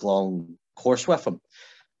doing a week-long course with him.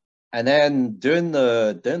 And then doing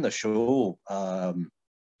the show on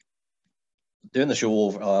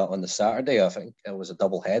the Saturday, I think it was a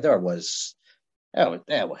double header, it was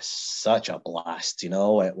such a blast,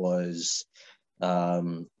 It was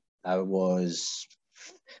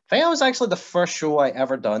I think it was actually the first show I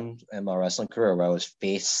ever done in my wrestling career where I was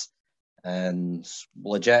face, and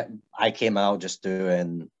legit, I pretty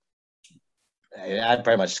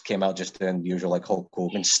much came out just doing the usual like Hulk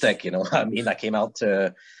Hogan stick, I mean? I came out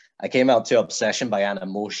to Obsession by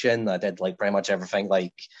Animotion. I did like pretty much everything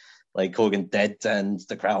like Hogan did, and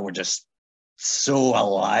the crowd were just so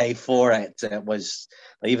alive for it. It was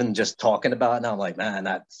even just talking about it now, I'm like,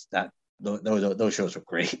 man, those shows were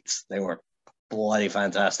great. They were bloody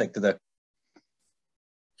fantastic to do.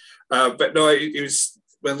 But no, it was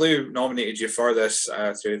when Lou nominated you for this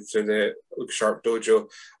through the Sharp Dojo,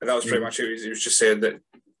 and that was pretty much it. He was just saying that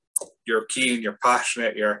you're keen, you're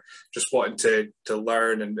passionate, you're just wanting to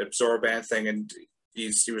learn and absorb anything. And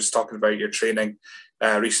he was talking about your training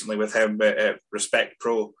recently with him at Respect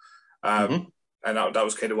Pro, and that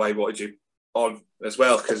was kind of why he wanted you on as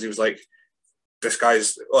well, because he was like, this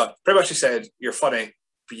guy's, pretty much he said, you're funny,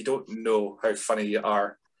 but you don't know how funny you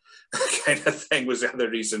are. Kind of thing was the other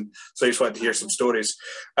reason. So I just wanted to hear some stories.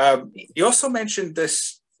 You also mentioned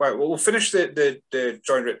this. Right, we'll finish the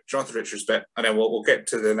Jonathan Richards bit, and then we'll get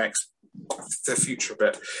to the future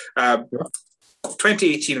bit.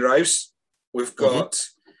 2018 arrives. We've got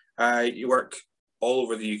you work all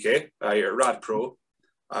over the UK. You're at Rad Pro.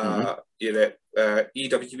 You're at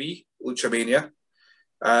EWE, Luchamania,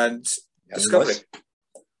 and Discovery.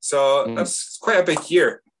 So that's quite a big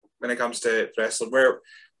year when it comes to wrestling.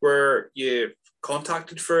 Were you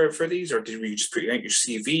contacted for these, or did you just put out your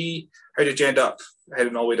CV? How did you end up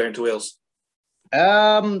heading all the way down to Wales?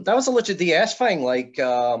 That was a Lucha DS thing. He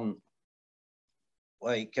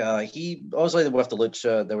obviously with the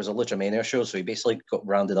Lucha, there was a Lucha Mania show, so he basically got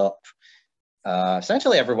rounded up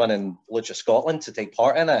essentially everyone in Lucha Scotland to take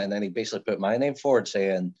part in it, and then he basically put my name forward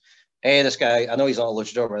saying, hey, this guy, I know he's not a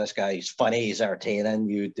luchador, but this guy, he's funny, he's entertaining.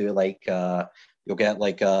 You do you'll get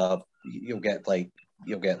a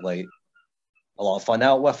lot of fun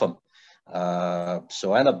out with him.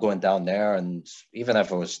 So I ended up going down there, and even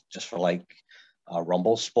if it was just for like a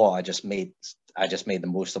Rumble spot, I just made the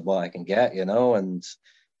most of what I can get, and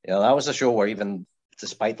that was a show where even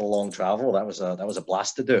despite the long travel, that was a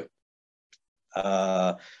blast to do.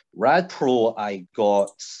 Rad Pro I got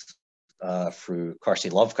through Kirsty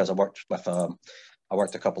Love, because I worked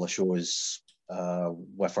a couple of shows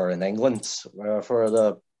with her in England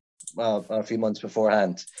for a few months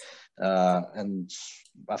beforehand, and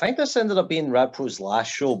I think this ended up being Rad Pro's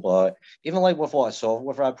last show. But even like with what I saw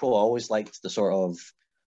with Rad Pro, I always liked the sort of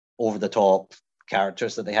over the top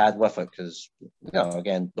characters that they had with it, because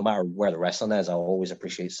again, no matter where the wrestling is, I always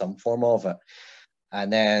appreciate some form of it.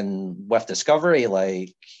 And then with Discovery,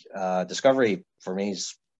 Discovery for me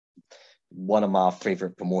is one of my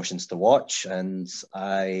favorite promotions to watch, and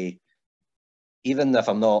even if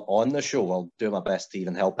I'm not on the show, I'll do my best to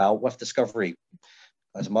even help out with Discovery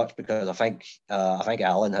as much, because I think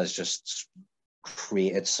Alan has just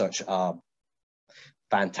created such a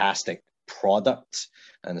fantastic product,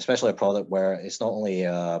 and especially a product where it's not only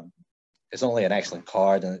an excellent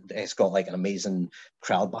card and it's got like an amazing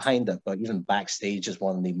crowd behind it, but even backstage is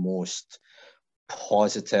one of the most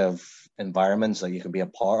positive environments that you can be a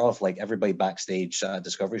part of. Like everybody backstage at a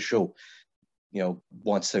Discovery show,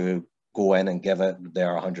 wants to go in and give it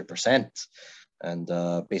their 100%.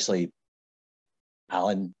 And basically,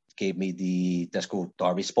 Alan gave me the Disco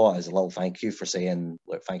Derby spot as a little thank you for saying,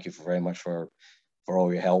 look, thank you very much for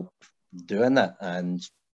all your help doing that. And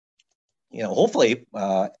hopefully,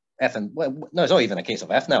 F and no, it's not even a case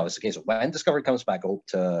of F now. It's a case of when Discovery comes back, I hope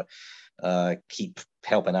to keep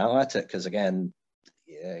helping out at it, because again,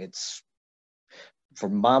 it's, for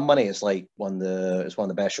my money, it's like one of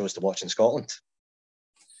the best shows to watch in Scotland.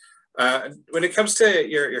 When it comes to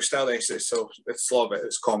your style, so it's a lot of it,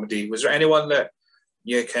 it's comedy. Was there anyone that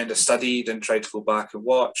you kind of studied and tried to go back and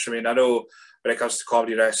watch? I mean, I know when it comes to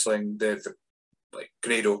comedy wrestling, the like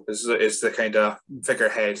Grado is the kind of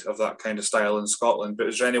figurehead of that kind of style in Scotland. But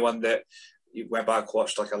is there anyone that you went back,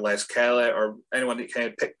 watched, like a Les Kelly, or anyone that you kind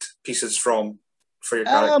of picked pieces from for your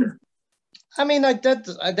character? I mean, I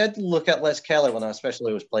did look at Les Kelly when I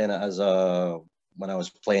especially was playing it as when I was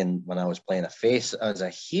playing a face as a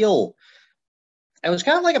heel. It was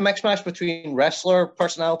kind of like a mixed match between wrestler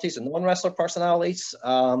personalities and non-wrestler personalities.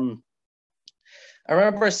 I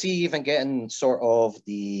remember even getting sort of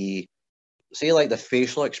the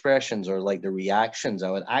facial expressions or like the reactions.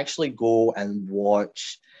 I would actually go and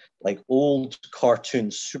watch like old cartoon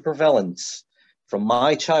supervillains from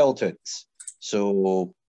my childhood.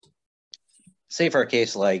 So, say for a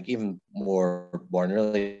case like even more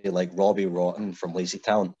really like Robbie Rotten from Lazy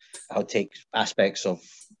Town, I would take aspects of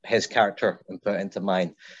his character and put it into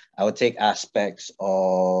mine. I would take aspects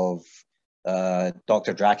of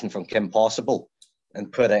Dr. Draken from Kim Possible and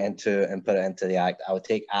put it into the act. I would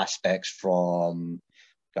take aspects from,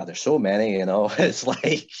 God, there's so many, It's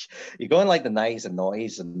like you go in like the 90s and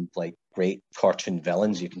noughties and like great cartoon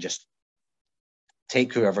villains. You can just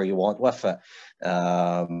take whoever you want with it.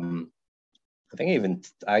 I think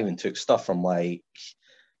I even took stuff from like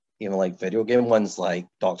video game ones like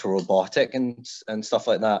Dr. Robotic and stuff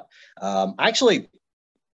like that. Actually,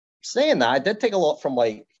 saying that, I did take a lot from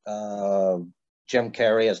like Jim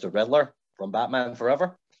Carrey as the Riddler from Batman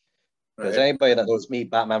Forever. Because anybody that knows me,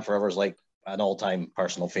 Batman Forever is like an all-time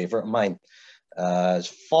personal favorite of mine. As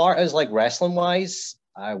far as like wrestling wise,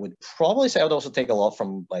 I would probably say I would also take a lot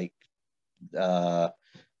from like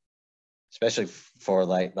especially for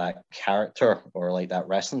like that character or like that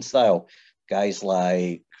wrestling style, guys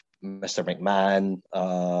like Mr. McMahon,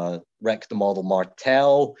 Rick the Model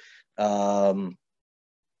Martel. This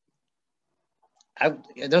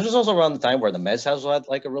was also around the time where the Miz has had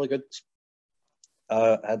like a really good,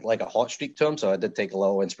 had like a hot streak to him, so I did take a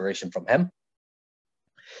little inspiration from him,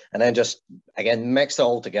 and then just again mixed it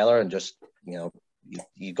all together and just you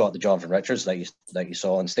got the Jonathan Richards that you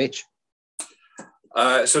saw on stage.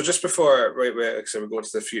 So just before, so we go to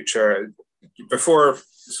the future, before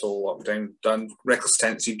this whole lockdown done, Reckless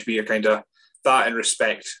Tent seemed to be your kind of, that in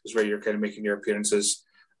Respect is where you're kind of making your appearances,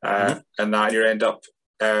 and that you end up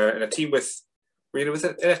in a team with, in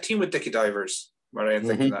a team with Dickie Divers, am I right in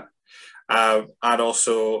thinking that? And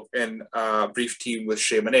also in a brief team with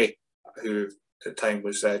Shay Monet, who at the time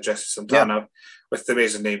was Jesse Santana, with the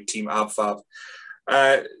amazing name Team AbFab.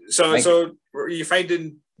 So were you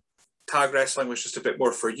finding tag wrestling was just a bit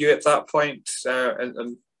more for you at that point,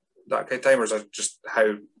 and that kind of time, or is that just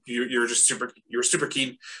how you were super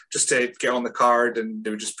keen just to get on the card and they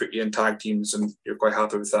would just put you in tag teams and you're quite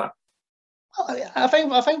happy with that? I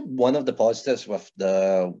think one of the positives with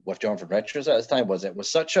Jonathan Richards at this time was it was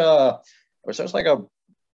such a I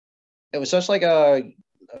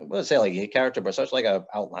wouldn't say like a character, but such like a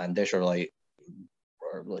outlandish or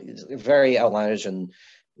very outlandish and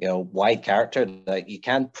wide character that you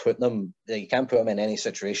can't put them in any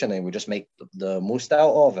situation and we just make the most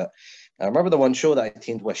out of it. I remember the one show that I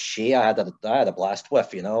teamed with Shay, I had a blast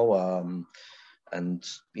with, and I'll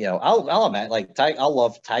admit, like I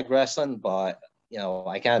love tag wrestling, but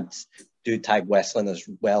I can't do tag wrestling as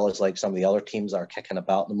well as like some of the other teams that are kicking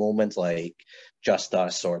about at the moment, like Just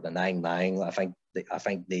Us or the 9-9. I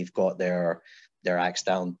think they've got their acts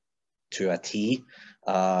down to a T.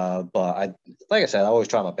 But like I said, I always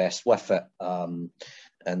try my best with it. And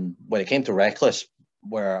when it came to Reckless,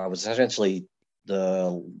 where I was essentially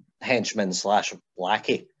the henchman /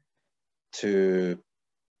 lackey to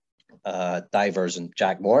Divers and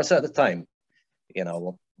Jack Morris at the time,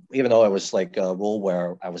 even though it was like a role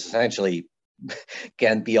where I was essentially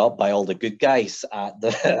getting beat up by all the good guys at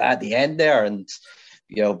the end there, and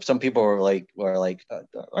some people were like, are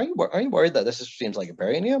you worried that this seems like a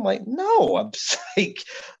burying you? I'm like, no, I'm just like,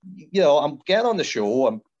 I'm getting on the show,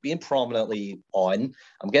 I'm being prominently on,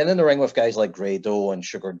 I'm getting in the ring with guys like Grado and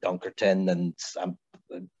Sugar Dunkerton, and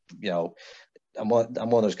I'm one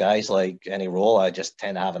of those guys, like any role I just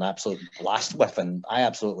tend to have an absolute blast with, and I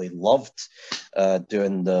absolutely loved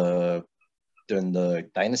doing the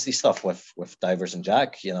Dynasty stuff with Divers and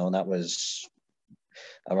Jack, and that was,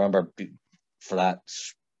 I remember for that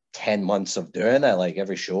 10 months of doing it, like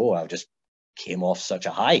every show, I just came off such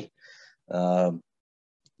a high. It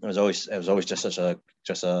was always just such a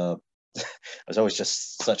it was always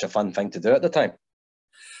just such a fun thing to do at the time.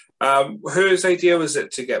 Whose idea was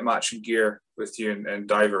it to get matching gear with you and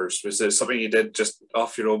divers? Was it something you did just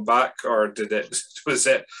off your own back, or was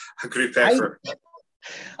it a group effort?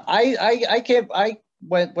 I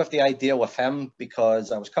went with the idea with him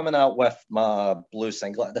because I was coming out with my blue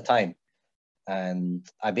singlet at the time, and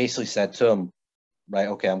I basically said to him, right,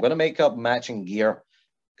 okay, I'm going to make up matching gear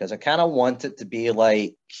because I kind of want it to be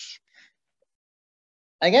like,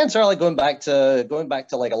 again, sort of like going back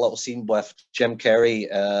to like a little scene with Jim Carrey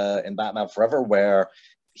in Batman Forever, where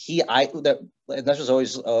this was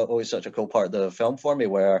always such a cool part of the film for me,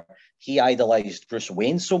 where he idolized Bruce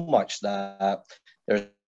Wayne so much that there's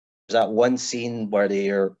that one scene where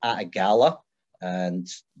they're at a gala and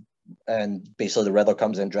basically the Riddler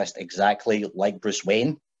comes in dressed exactly like Bruce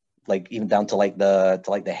Wayne, like even down to like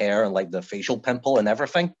the hair and like the facial pimple and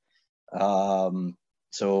everything.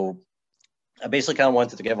 So I basically kind of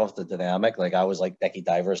wanted to give off the dynamic. Like I was like Dickie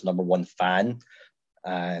Diver's #1 fan.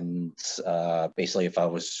 And basically if I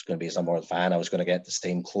was going to be his #1 fan, I was going to get the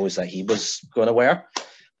same clothes that he was going to wear.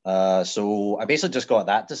 So I basically just got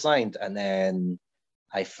that designed. And then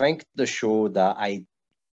I think the show that I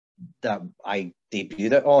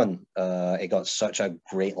debuted it on, it got such a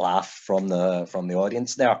great laugh from the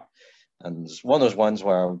audience there. And it's one of those ones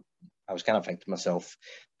where I was kind of thinking to myself,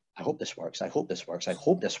 I hope this works. I hope this works. I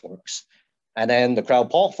hope this works. And then the crowd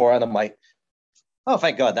popped for it, and I'm like, oh,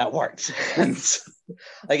 thank God that worked. And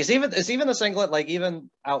like it's even a singlet, like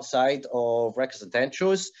even outside of Records and Tent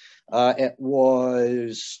shows, it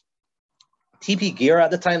was TP Gear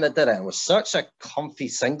at the time that did it. It was such a comfy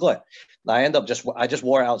singlet. I just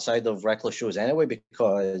wore it outside of Reckless shows anyway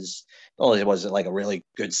because not only was it like a really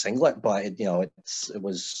good singlet, but it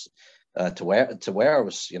was to wear.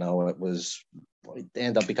 It was it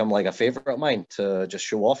ended up becoming like a favorite of mine to just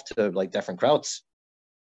show off to like different crowds.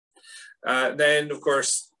 Then, of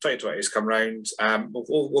course, 2020 has come round.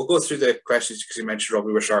 We'll go through the questions because you mentioned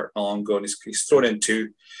Robbie Wishart not long ago, and he's thrown in two.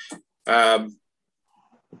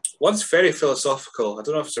 One's very philosophical. I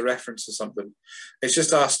don't know if it's a reference to something. It's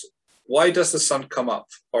just asked, why does the sun come up,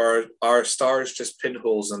 or are stars just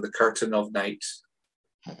pinholes in the curtain of night?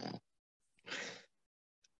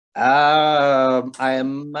 I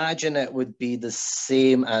imagine it would be the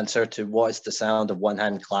same answer to what's the sound of one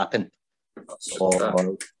hand clapping.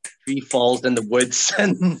 Or tree falls in the woods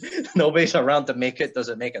and nobody's around to make it. Does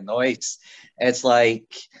it make a noise? It's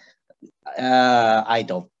like, I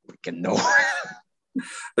don't freaking know.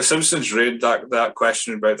 The Simpsons ruined that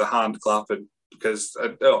question about the hand clapping because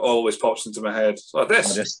it always pops into my head. Like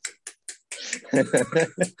this.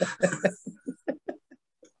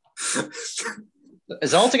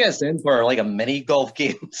 It's all to get us in for like a mini golf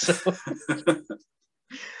game. So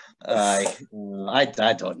I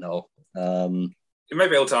don't know. You might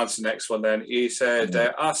be able to answer the next one then. He said,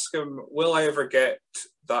 ask him, will I ever get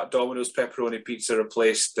that Domino's pepperoni pizza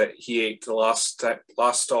replaced that he ate the last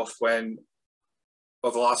of when we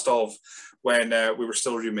were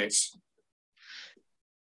still roommates?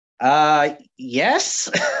 Yes.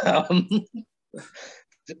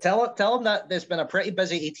 Tell him that there's been a pretty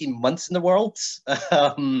busy 18 months in the world.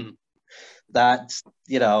 That,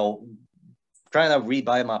 trying to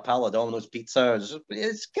rebuy my Palo Domino's pizza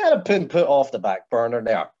it's kind of been put off the back burner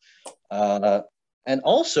there. And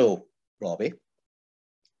also, Robbie,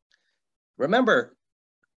 remember,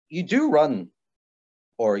 you do run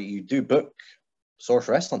or you do book Source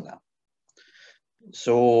Wrestling now.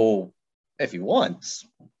 So if you want,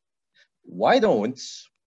 why don't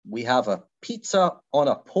we have a pizza on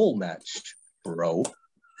a pole match, bro?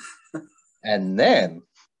 And then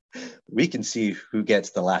we can see who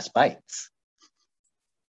gets the last bite.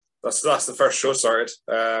 That's the first show started.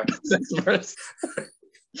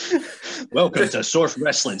 Welcome to Source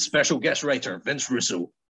Wrestling, special guest writer Vince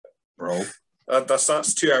Russo, bro.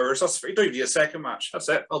 That's 2 hours. You don't even need a second match. That's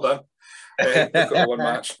it. All done. We've got one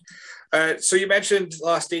match. So you mentioned the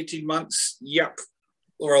last 18 months. Yep,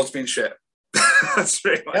 the world's been shit. That's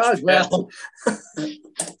pretty much well.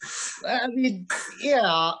 I mean,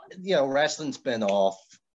 yeah, wrestling's been off.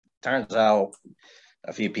 Turns out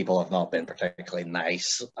a few people have not been particularly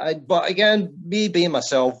nice. But again, me being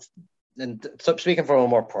myself, and speaking from a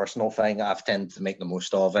more personal thing, I've tended to make the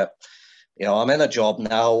most of it. I'm in a job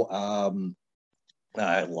now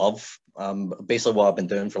I love. Basically what I've been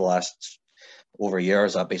doing for the last over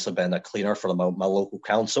years, I've basically been a cleaner for my local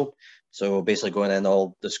council. So basically going in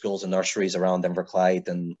all the schools and nurseries around Inverclyde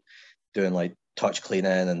and doing like touch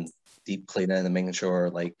cleaning and deep cleaning and making sure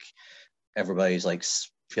like everybody's like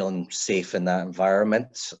feeling safe in that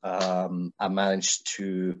environment. I managed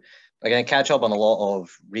to Like I catch up on a lot of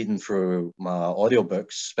reading through my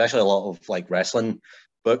audiobooks, especially a lot of like wrestling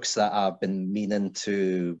books that I've been meaning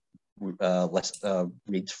to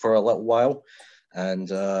read for a little while. And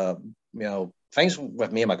things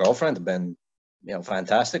with me and my girlfriend have been,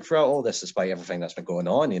 fantastic throughout all this, despite everything that's been going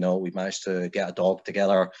on. We've managed to get a dog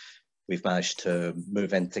together. We've managed to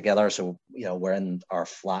move in together. So, we're in our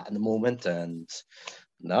flat at the moment, and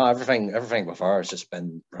no, everything with her has just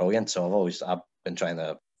been brilliant. So I've been trying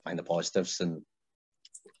to find the positives and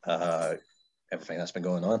everything that's been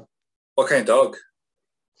going on. What kind of dog?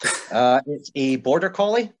 It's a border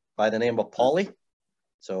collie by the name of Polly.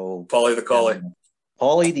 So Polly the collie.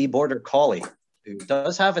 Polly the border collie, who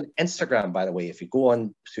does have an Instagram, by the way. If you go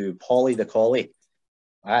on to Polly the collie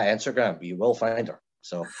Instagram, you will find her.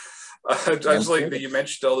 So I just like that you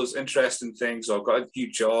mentioned all those interesting things. I've got a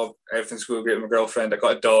new job, everything's going great with my girlfriend. I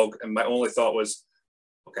got a dog, and my only thought was,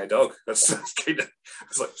 okay, dog. That's kind of. I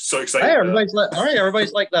was like so excited. Hey, everybody's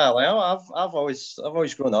like that. Like, I've always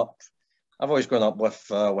grown up. I've always grown up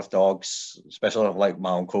with dogs, especially with like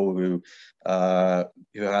my uncle who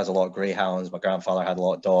has a lot of greyhounds. My grandfather had a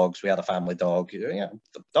lot of dogs. We had a family dog. Yeah,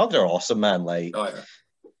 dogs are awesome, man. Like, oh, yeah.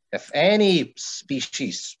 If any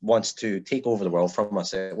species wants to take over the world from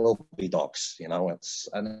us, it will be dogs. And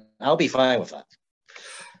I'll be fine with that.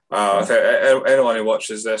 Anyone who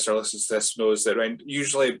watches this or listens to this knows that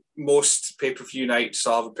usually most pay-per-view nights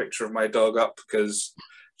I'll have a picture of my dog up because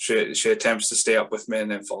she attempts to stay up with me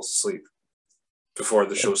and then falls asleep before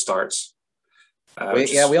the show starts.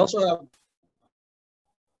 We also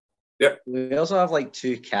have like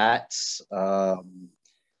two cats,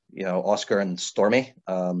 Oscar and Stormy.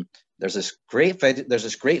 There's this great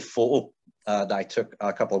photo that I took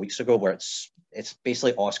a couple of weeks ago where it's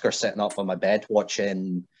basically Oscar sitting up on my bed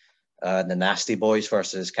watching the Nasty Boys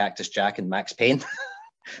versus Cactus Jack and Max Payne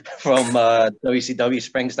from WCW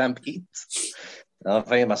Spring Stampede. I'm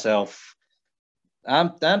thinking to myself,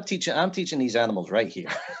 I'm teaching these animals right here.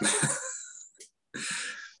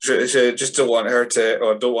 Just don't want her to,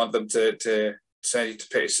 or don't want them to send you to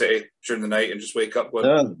Pity City during the night and just wake up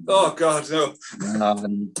going, oh God, no.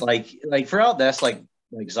 Like throughout this, like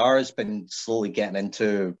Zara's been slowly getting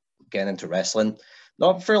into wrestling.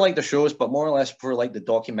 Not for like the shows, but more or less for like the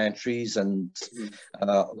documentaries and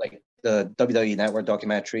like the WWE Network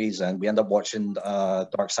documentaries, and we end up watching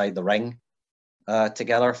Dark Side of the Ring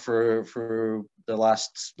together for the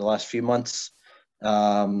last few months.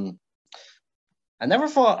 I never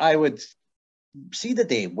thought I would see the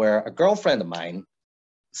day where a girlfriend of mine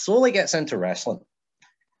slowly gets into wrestling,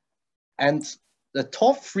 and the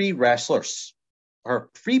top three wrestlers, her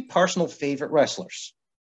three personal favorite wrestlers,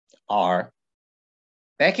 are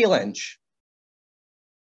Becky Lynch,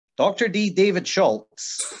 Dr. D. David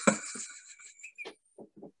Schultz,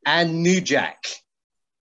 and New Jack.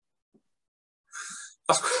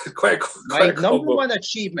 That's quite my number one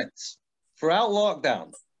achievement throughout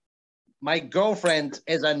lockdown. My girlfriend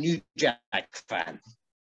is a New Jack fan.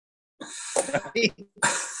 I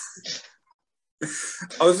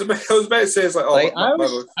was about to say, it's like, oh, like, I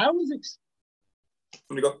was.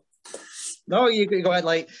 Let me go. No, you go ahead.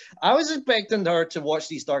 Like, I was expecting her to watch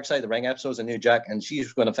these Dark Side of the Ring episodes of New Jack, and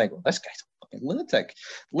she's going to think, well, this guy's a fucking lunatic.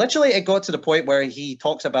 Literally, it got to the point where he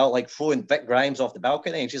talks about like throwing Vic Grimes off the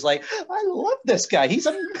balcony, and she's like, I love this guy. He's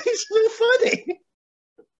so funny.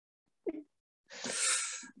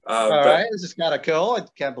 All right, this is kind of cool. I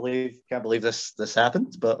can't believe this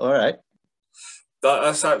happened, but all right.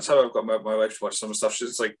 That's how I've got my wife to watch some stuff.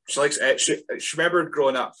 She's like, she likes Edge. She remembered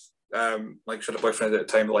growing up, like she had a boyfriend at the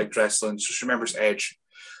time that liked wrestling, so she remembers Edge.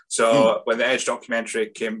 So when the Edge documentary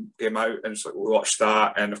came out, and it's like we watched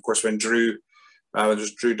that, and of course when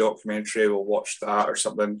there's Drew documentary, we'll watch that or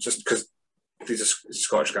something, just because he's a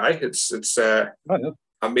Scottish guy. It's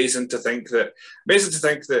amazing to think that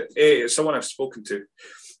it's someone I've spoken to.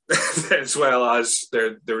 As well as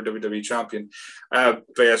their WWE champion. But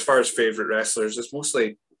as far as favourite wrestlers, it's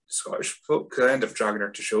mostly Scottish folk. I end up dragging her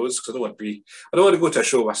to shows because I don't want to go to a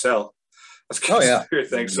show myself. That's kind of a weird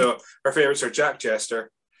thing. So our favourites are Jack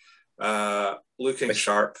Jester, Looking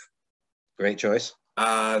Sharp. Great choice.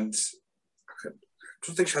 And I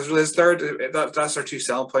don't think she has really his third. That's our two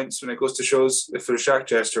selling points when it goes to shows. If there's Jack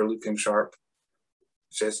Jester, Looking Sharp,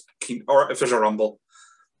 or if there's a Rumble,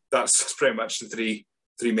 that's pretty much the three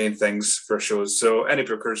main things for shows. So any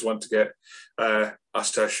bookers want to get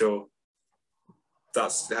us to a show,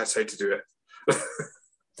 that's how to do it.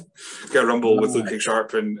 Get a Rumble with Looking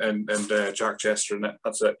Sharp and Jack Jester in it.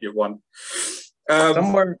 That's it. You've won.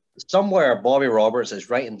 Somewhere Bobby Roberts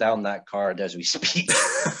is writing down that card as we speak.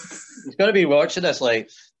 He's going to be watching this like,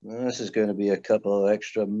 This is going to be a couple of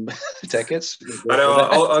extra tickets. I know.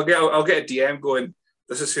 I'll get a DM going.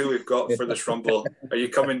 This is who we've got for this Rumble. Are you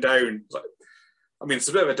coming down? I mean, it's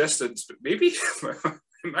a bit of a distance, but maybe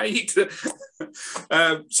might.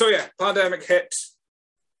 So yeah, pandemic hit.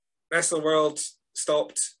 Rest of the world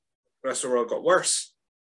stopped. The rest of the world got worse.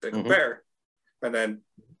 They got better, and then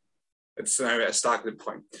it's now at a stagnant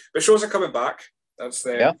point. But shows are coming back. That's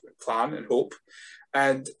the plan and hope.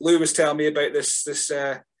 And Lou was telling me about this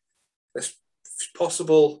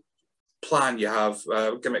possible plan you have,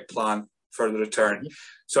 gimmick plan for the return.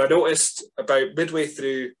 So I noticed about midway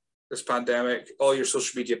through this pandemic, all your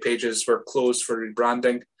social media pages were closed for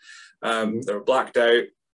rebranding. They were blacked out,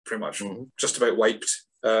 pretty much just about wiped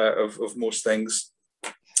of most things.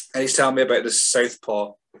 And he's telling me about this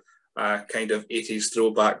Southpaw kind of 80s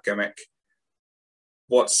throwback gimmick.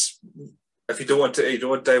 If you don't want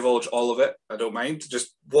to divulge all of it, I don't mind.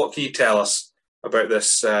 Just what can you tell us about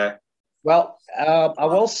this? Well, I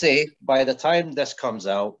will say by the time this comes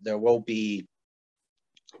out, there will be,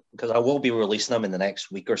 because I will be releasing them in the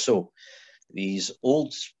next week or so, these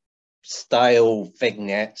old style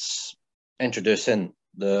vignettes introducing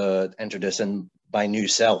my new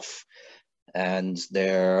self, and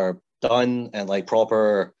they're done in like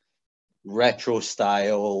proper retro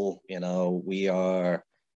style. You know,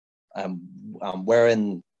 I'm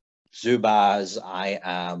wearing Zubaz. I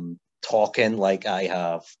am talking like I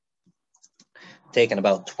have taken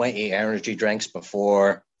about 20 energy drinks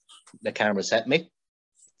before the cameras hit me.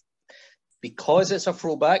 Because it's a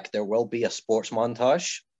throwback, there will be a sports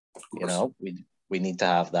montage. You know, we need to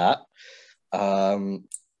have that.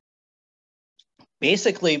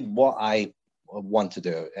 Basically, what I want to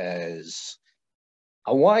do is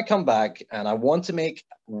I want to come back and I want to make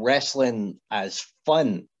wrestling as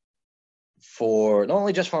fun for not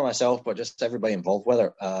only just for myself, but just everybody involved with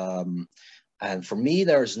it. And for me,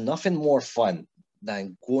 there's nothing more fun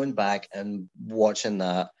than going back and watching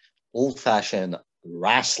that old-fashioned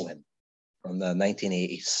wrestling from the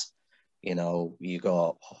 1980s. You know, you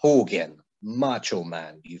got Hogan, Macho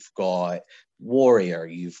Man, you've got Warrior,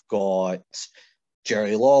 you've got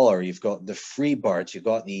Jerry Lawler, you've got the Freebirds, you've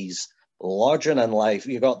got these larger than life,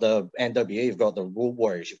 you've got the NWA, you've got the Road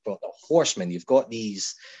Warriors, you've got the Horsemen, you've got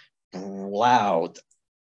these loud,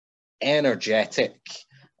 energetic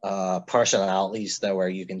personalities that where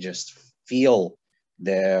you can just feel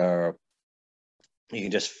their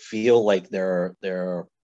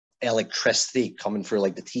electricity coming through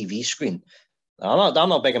like the TV screen. I'm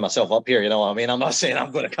not bigging myself up here, you know what I mean? I'm not saying I'm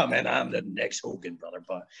going to come in, I'm the next Hogan brother,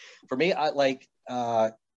 but for me, I like,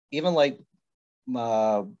 even like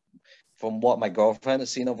from what my girlfriend has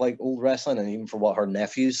seen of like old wrestling, and even from what her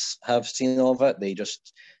nephews have seen of it, they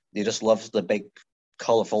just love the big,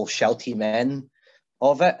 colorful, shouty men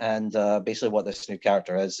of it. And basically what this new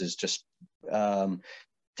character is just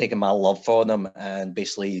taking my love for them and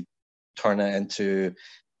basically turning it into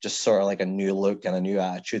just sort of like a new look and a new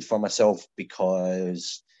attitude for myself,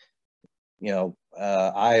 because, you know,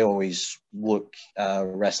 I always look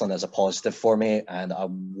wrestling as a positive for me, and I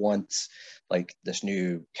want like this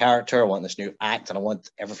new character, I want this new act, and I want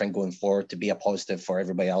everything going forward to be a positive for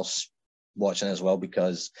everybody else watching as well,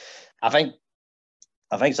 because I think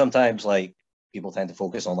sometimes like people tend to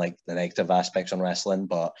focus on like the negative aspects on wrestling,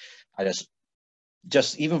 but I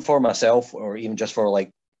just even for myself, or even just for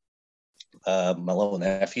like my little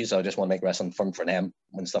nephews, I just want to make wrestling fun for them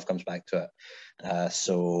when stuff comes back to it.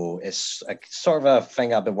 So it's a sort of a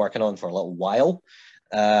thing I've been working on for a little while,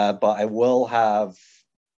 but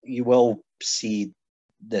you will see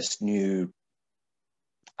this new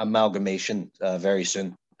amalgamation very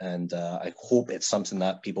soon, and I hope it's something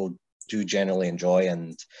that people do generally enjoy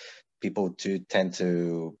and people do tend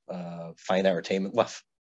to find entertainment with.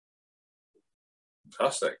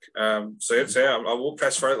 Fantastic. So yeah, I won't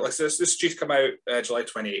press for it. Like this is due to come out July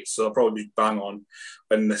 28th, so I'll probably be bang on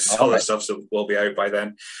when this all this stuff will be out by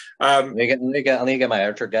then. I need to get my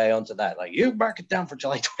editor guy onto that. Like, you mark it down for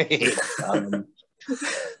July 28th.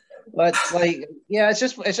 But like, yeah, it's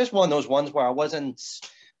just one of those ones where I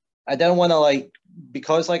didn't want to like,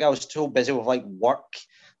 because like I was too busy with like work,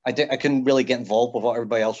 I couldn't really get involved with what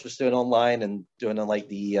everybody else was doing online and doing like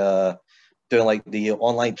the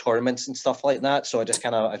online tournaments and stuff like that. So I just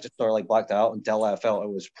sort of like blacked out until I felt it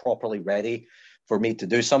was properly ready for me to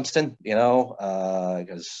do something, you know,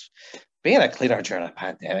 because being a cleaner during a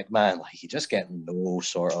pandemic, man, like you just get no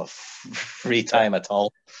sort of free time at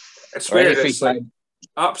all. It's weird. It's like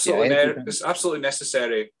absolutely, it's absolutely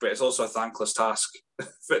necessary, but it's also a thankless task at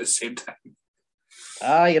the same time.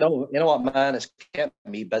 You know what, man, it's kept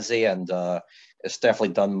me busy, and it's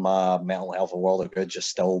definitely done my mental health a world of good, just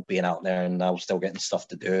still being out there and now still getting stuff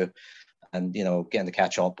to do. And, you know, getting to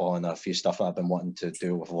catch up on a few stuff I've been wanting to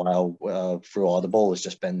do for a while through Audible has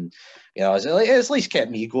just been, you know, it's at least kept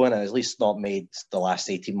me going, and at least not made the last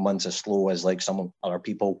 18 months as slow as like some other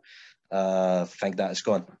people think that it's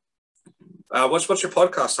gone. What's your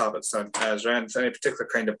podcast habits then? Is there any particular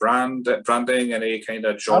kind of branding, any kind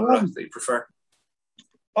of genre that you prefer?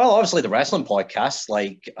 Well, obviously the wrestling podcasts,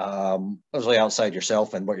 like obviously Outside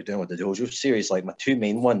Yourself and what you're doing with the Dojo series, like my two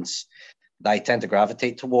main ones that I tend to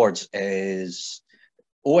gravitate towards is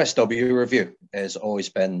OSW review has always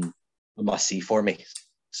been a must-see for me.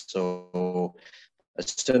 So as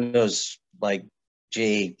soon as like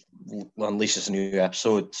Jay unleashes a new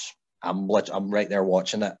episode, I'm right there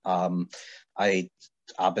watching it.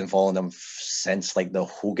 I've been following them since like the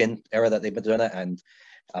Hogan era that they've been doing it, and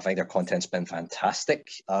I think their content's been fantastic.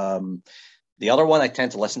 The other one I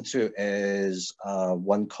tend to listen to is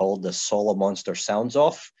one called The Solo Monster Sounds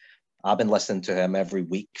Off. I've been listening to him every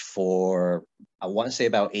week for, I want to say,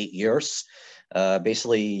 about 8 years.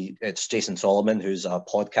 Basically, it's Jason Solomon, who's a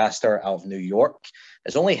podcaster out of New York.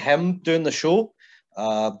 It's only him doing the show,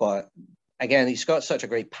 but again, he's got such a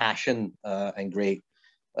great passion and great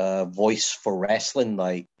voice for wrestling.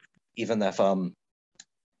 Like, even if I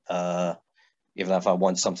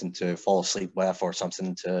want something to fall asleep with or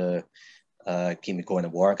something to keep me going to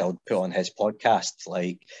work, I'll put on his podcast.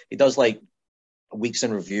 Like, he does like weeks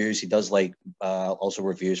in reviews. He does like also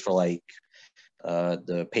reviews for like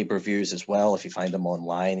the pay-per-views as well. If you find them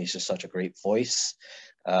online, he's just such a great voice.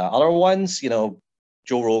 Other ones, you know,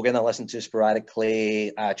 Joe Rogan, I listen to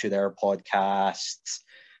sporadically. Attitude Era podcasts,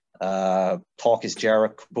 Talk is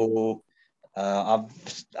Jericho. I've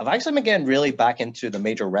actually been getting really back into the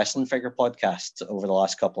Major Wrestling Figure podcast over the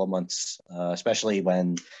last couple of months, especially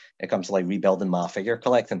when it comes to like rebuilding my figure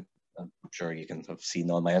collecting. I'm sure you can have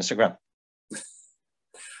seen on my Instagram.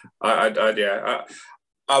 I've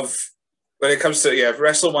when it comes to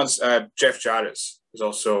wrestling ones, Jeff Jarrett's is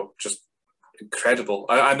also just incredible.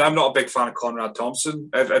 And I'm not a big fan of Conrad Thompson.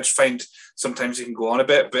 I just find sometimes he can go on a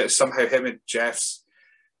bit, but somehow him and Jeff's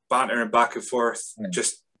banter and back and forth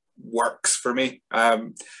just works for me. I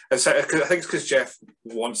think it's because Jeff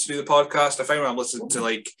wants to do the podcast. I find when I'm listening to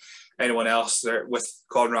like anyone else with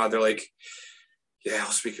Conrad, they're like, yeah,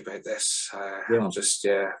 I'll speak about this.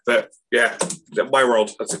 But yeah, My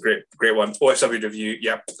World, that's a great one. OSW review,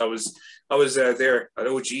 yeah, I was there at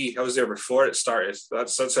OG. I was there before it started.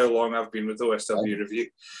 That's how long I've been with OSW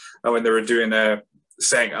review. And when they were doing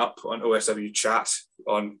setting up on OSW chat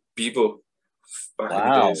on Bebo back in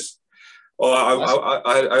the days. Oh,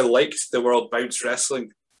 I liked the World Bounce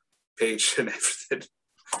Wrestling page and everything.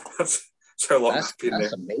 That's how long I've been there.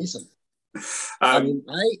 That's amazing.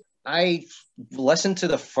 I listened to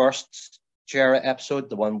the first Jarrett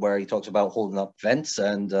episode, the one where he talks about holding up Vince,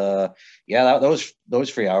 and those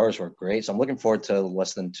 3 hours were great. So I'm looking forward to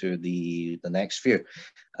listening to the next few.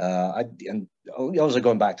 And also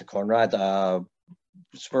going back to Conrad,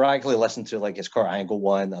 sporadically listen to like his Kurt Angle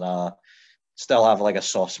one, and still have like a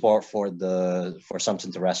soft spot for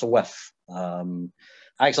something to wrestle with. I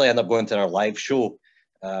actually ended up going to their live show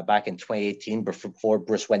back in 2018 before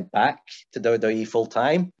Bruce went back to WWE full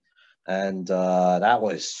time. And that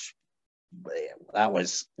was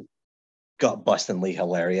gut-bustingly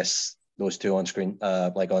hilarious. Those two on screen,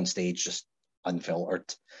 like on stage, just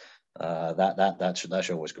unfiltered. That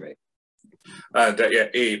show was great.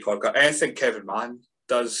 AA podcast. Anything Kevin Mann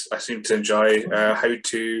does, I seem to enjoy. How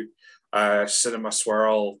to Cinema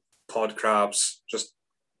Swirl, Pod Crabs. Just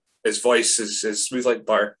his voice is smooth like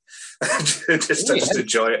butter. just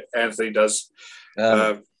enjoy it. Anything he does.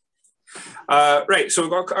 Right, so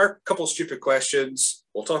we've got our couple of stupid questions.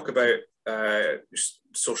 We'll talk about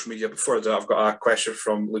social media. Before that, I've got a question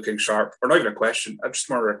from Looking Sharp, or not even a question, just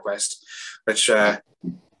more a request, which I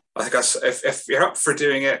think that's, if you're up for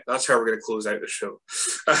doing it, that's how we're going to close out the show.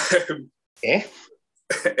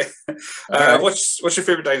 What's your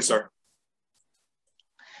favorite dinosaur?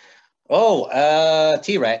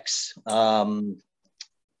 T-Rex.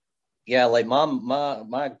 Yeah, like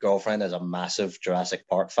my girlfriend is a massive Jurassic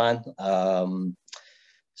Park fan.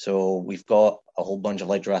 So we've got a whole bunch of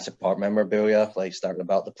like Jurassic Park memorabilia, like starting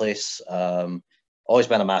about the place. Always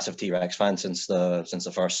been a massive T-Rex fan since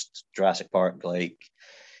the first Jurassic Park. Like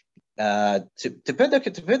to put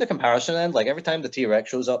the comparison in, like every time the T-Rex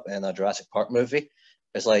shows up in a Jurassic Park movie,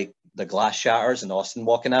 it's like the glass shatters and Austin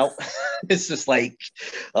walking out. It's just like,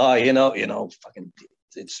 fucking,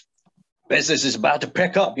 it's business is about to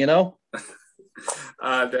pick up, you know.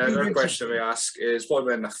 The other question we ask is, what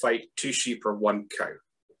would win a fight, 2 sheep or 1 cow?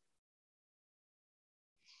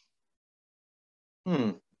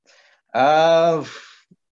 Hmm. Uh,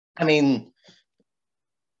 I mean,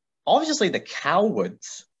 obviously the cow would,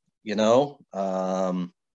 you know. But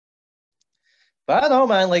I don't know,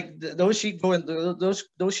 man. Like those sheep go in those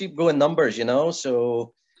sheep go in numbers, you know.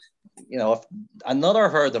 So if another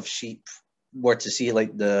herd of sheep were to see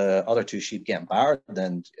like the other two sheep getting barred,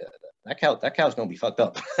 then that cow's gonna be fucked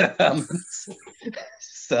up.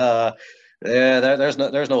 so yeah, there's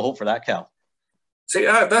no hope for that cow. See,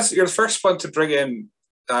 that's you're the first one to bring in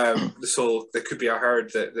this whole there could be a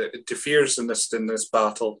herd that interferes in this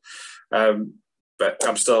battle. But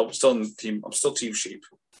I'm still in the team. I'm still team sheep,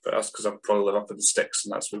 but that's because I probably live up in the sticks,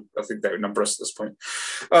 and that's what I think they outnumber us at this point.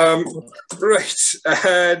 Right,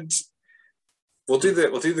 and we'll do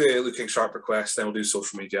the looking sharp request, then we'll do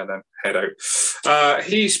social media, and then head out.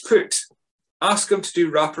 He's put ask him to do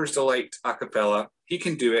Rapper's Delight a cappella. He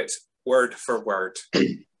can do it word for word.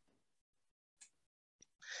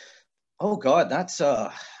 Oh God, that's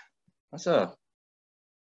a I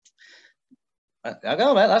don't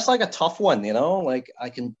know, man. That's like a tough one, you know. Like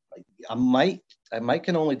I might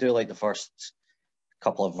can only do like the first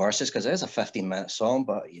couple of verses because it is a 15-minute song.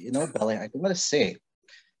 But Billy, I'm gonna say,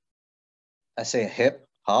 I say a hip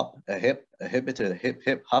hop, a hip it to the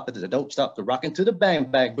hip hop it to the don't stop the rocking to the bang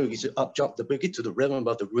bang boogie to up jump the boogie to the rhythm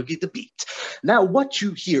of the roogie the beat. Now what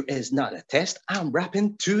you hear is not a test. I'm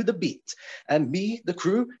rapping to the beat, and me, the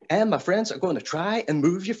crew, and my friends are going to try and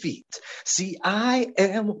move your feet. See, I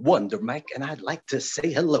am Wonder Mike, and I'd like to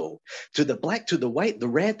say hello to the black, to the white, the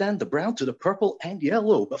red, and the brown, to the purple and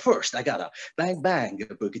yellow. But first, I gotta bang bang the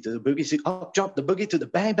boogie to the boogie, see up jump the boogie to the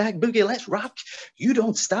bang bang boogie. Let's rock. You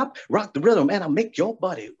don't stop, rock the rhythm, and I'll make your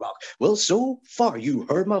body rock. Well, so far you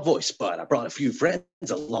heard my voice, but I brought a few friends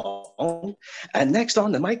along. And next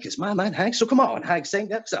on the mic is my man Hank. So come on, Hank, sing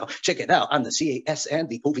that. So check it out. I'm the CAS and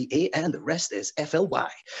the OVA, and the rest is FLY.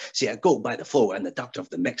 See, I go by the flow and the doctor of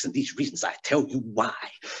the mix, and these reasons I tell you why.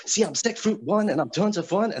 See, I'm Stick Fruit One, and I'm tons of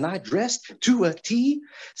fun, and I dressed to a T.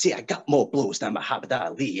 See, I got more blows than Muhammad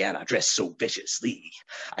Ali, and I dress so viciously.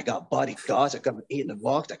 I got bodyguards, I got eating and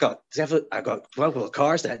walked, I got 12 of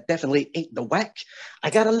cars that definitely ain't the whack. I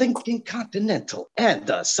got a Lincoln Continental and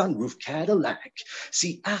a sunroof Cadillac.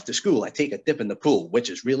 See, after school, I take a dip in the pool, which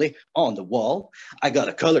is really on the wall. I got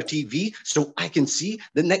a color TV so I can see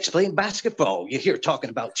the next playing basketball. You hear talking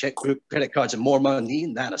about checkbook, credit cards, and more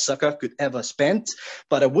money than a sucker could ever spend.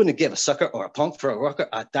 But I wouldn't give a sucker or a punk for a rocker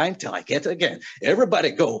a dime till I get it again.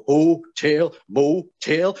 Everybody go, hotel,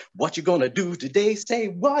 motel. What you gonna do today? Say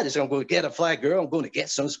what? I'm going to get a fly girl. I'm going to get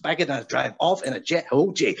some spaghetti and I drive off in a jet.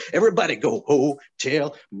 OJ. Everybody go,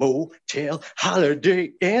 hotel, motel,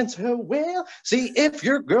 holiday answer. Well, see, if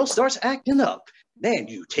your girl starts acting up, then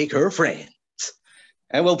you take her friends.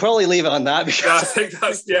 And we'll probably leave it on that because I think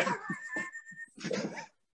that's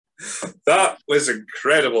that was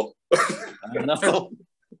incredible. I know.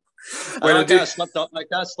 I kind of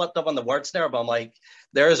slipped up on the words there, but I'm like,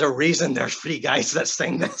 there's a reason there's 3 guys that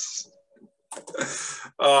sing this.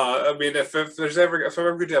 I mean, if I'm ever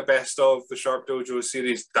going to do a best of the Sharp Dojo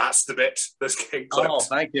series, that's the bit that's getting clipped. Oh,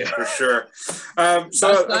 thank you for sure.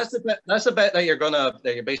 So that's the bit that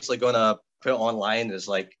you're basically gonna put online is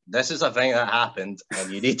like, this is a thing that happened,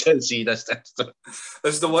 and you need to see this.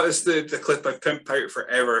 This is the clip I pimp out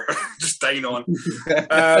forever, just dying on.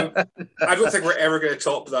 I don't think we're ever going to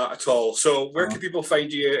top that at all. So, where can people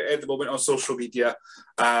find you at the moment on social media?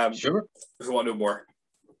 Sure. If you want to know more.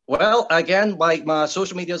 Well, again, like my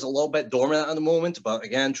social media is a little bit dormant at the moment, but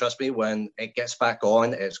again, trust me, when it gets back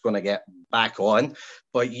on, it's going to get back on.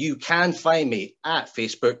 But you can find me at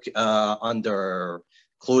Facebook under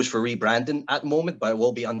closed for rebranding at the moment, but it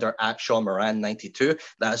will be under at Sean Moran 92.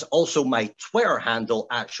 That is also my Twitter handle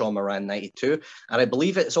at Sean Moran 92. And I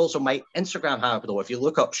believe it's also my Instagram handle. If you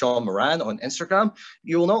look up Sean Moran on Instagram,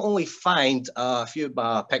 you will not only find a few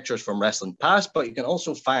pictures from wrestling past, but you can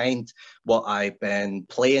also find what I've been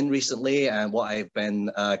playing recently and what I've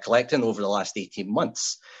been collecting over the last 18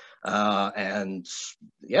 months. And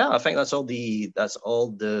yeah, I think that's all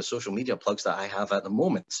the social media plugs that I have at the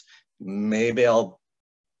moment. Maybe I'll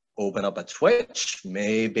open up a Twitch.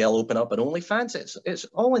 Maybe I'll open up an OnlyFans. It's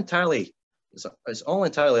all entirely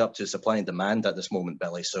up to supply and demand at this moment,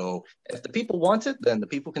 Billy. So if the people want it, then the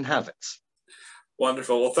people can have it.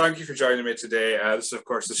 Wonderful. Well, thank you for joining me today. This is, of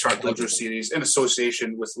course, the Sharp Dojo series in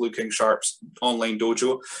association with Liu King Sharp's Online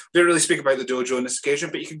Dojo. We didn't really speak about the dojo on this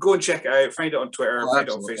occasion, but you can go and check it out. Find it on Twitter, find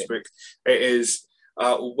it on Facebook. It is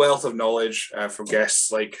a wealth of knowledge from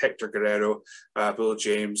guests like Hector Guerrero, Bill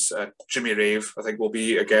James, Jimmy Rave, I think will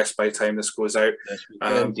be a guest by the time this goes out.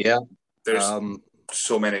 Yeah. There's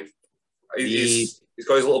so many. He's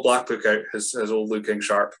got his little black book out, his old Liu King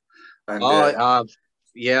Sharp. And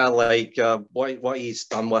yeah, like what he's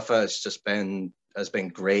done with it has been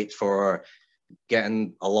great for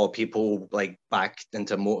getting a lot of people like back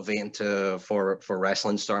into motivating for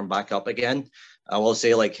wrestling starting back up again. I will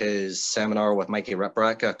say like his seminar with Mikey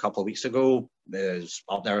Riprack a couple of weeks ago is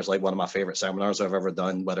up there as like one of my favorite seminars I've ever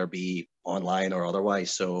done, whether it be online or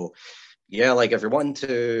otherwise. So yeah, like if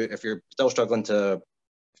you're still struggling to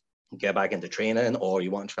get back into training, or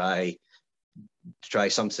you want to try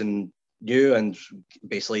something new and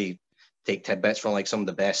basically take tidbits from like some of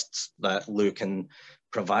the best that Lou can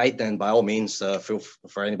provide, then by all means,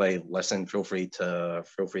 for anybody listening, feel free to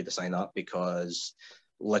sign up, because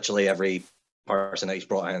literally every person that he's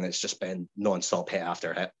brought in, it's just been non-stop hit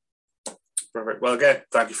after hit. Perfect. Well, again,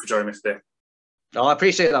 thank you for joining me today. No, I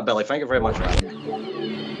appreciate that, Billy. Thank you very much for having me.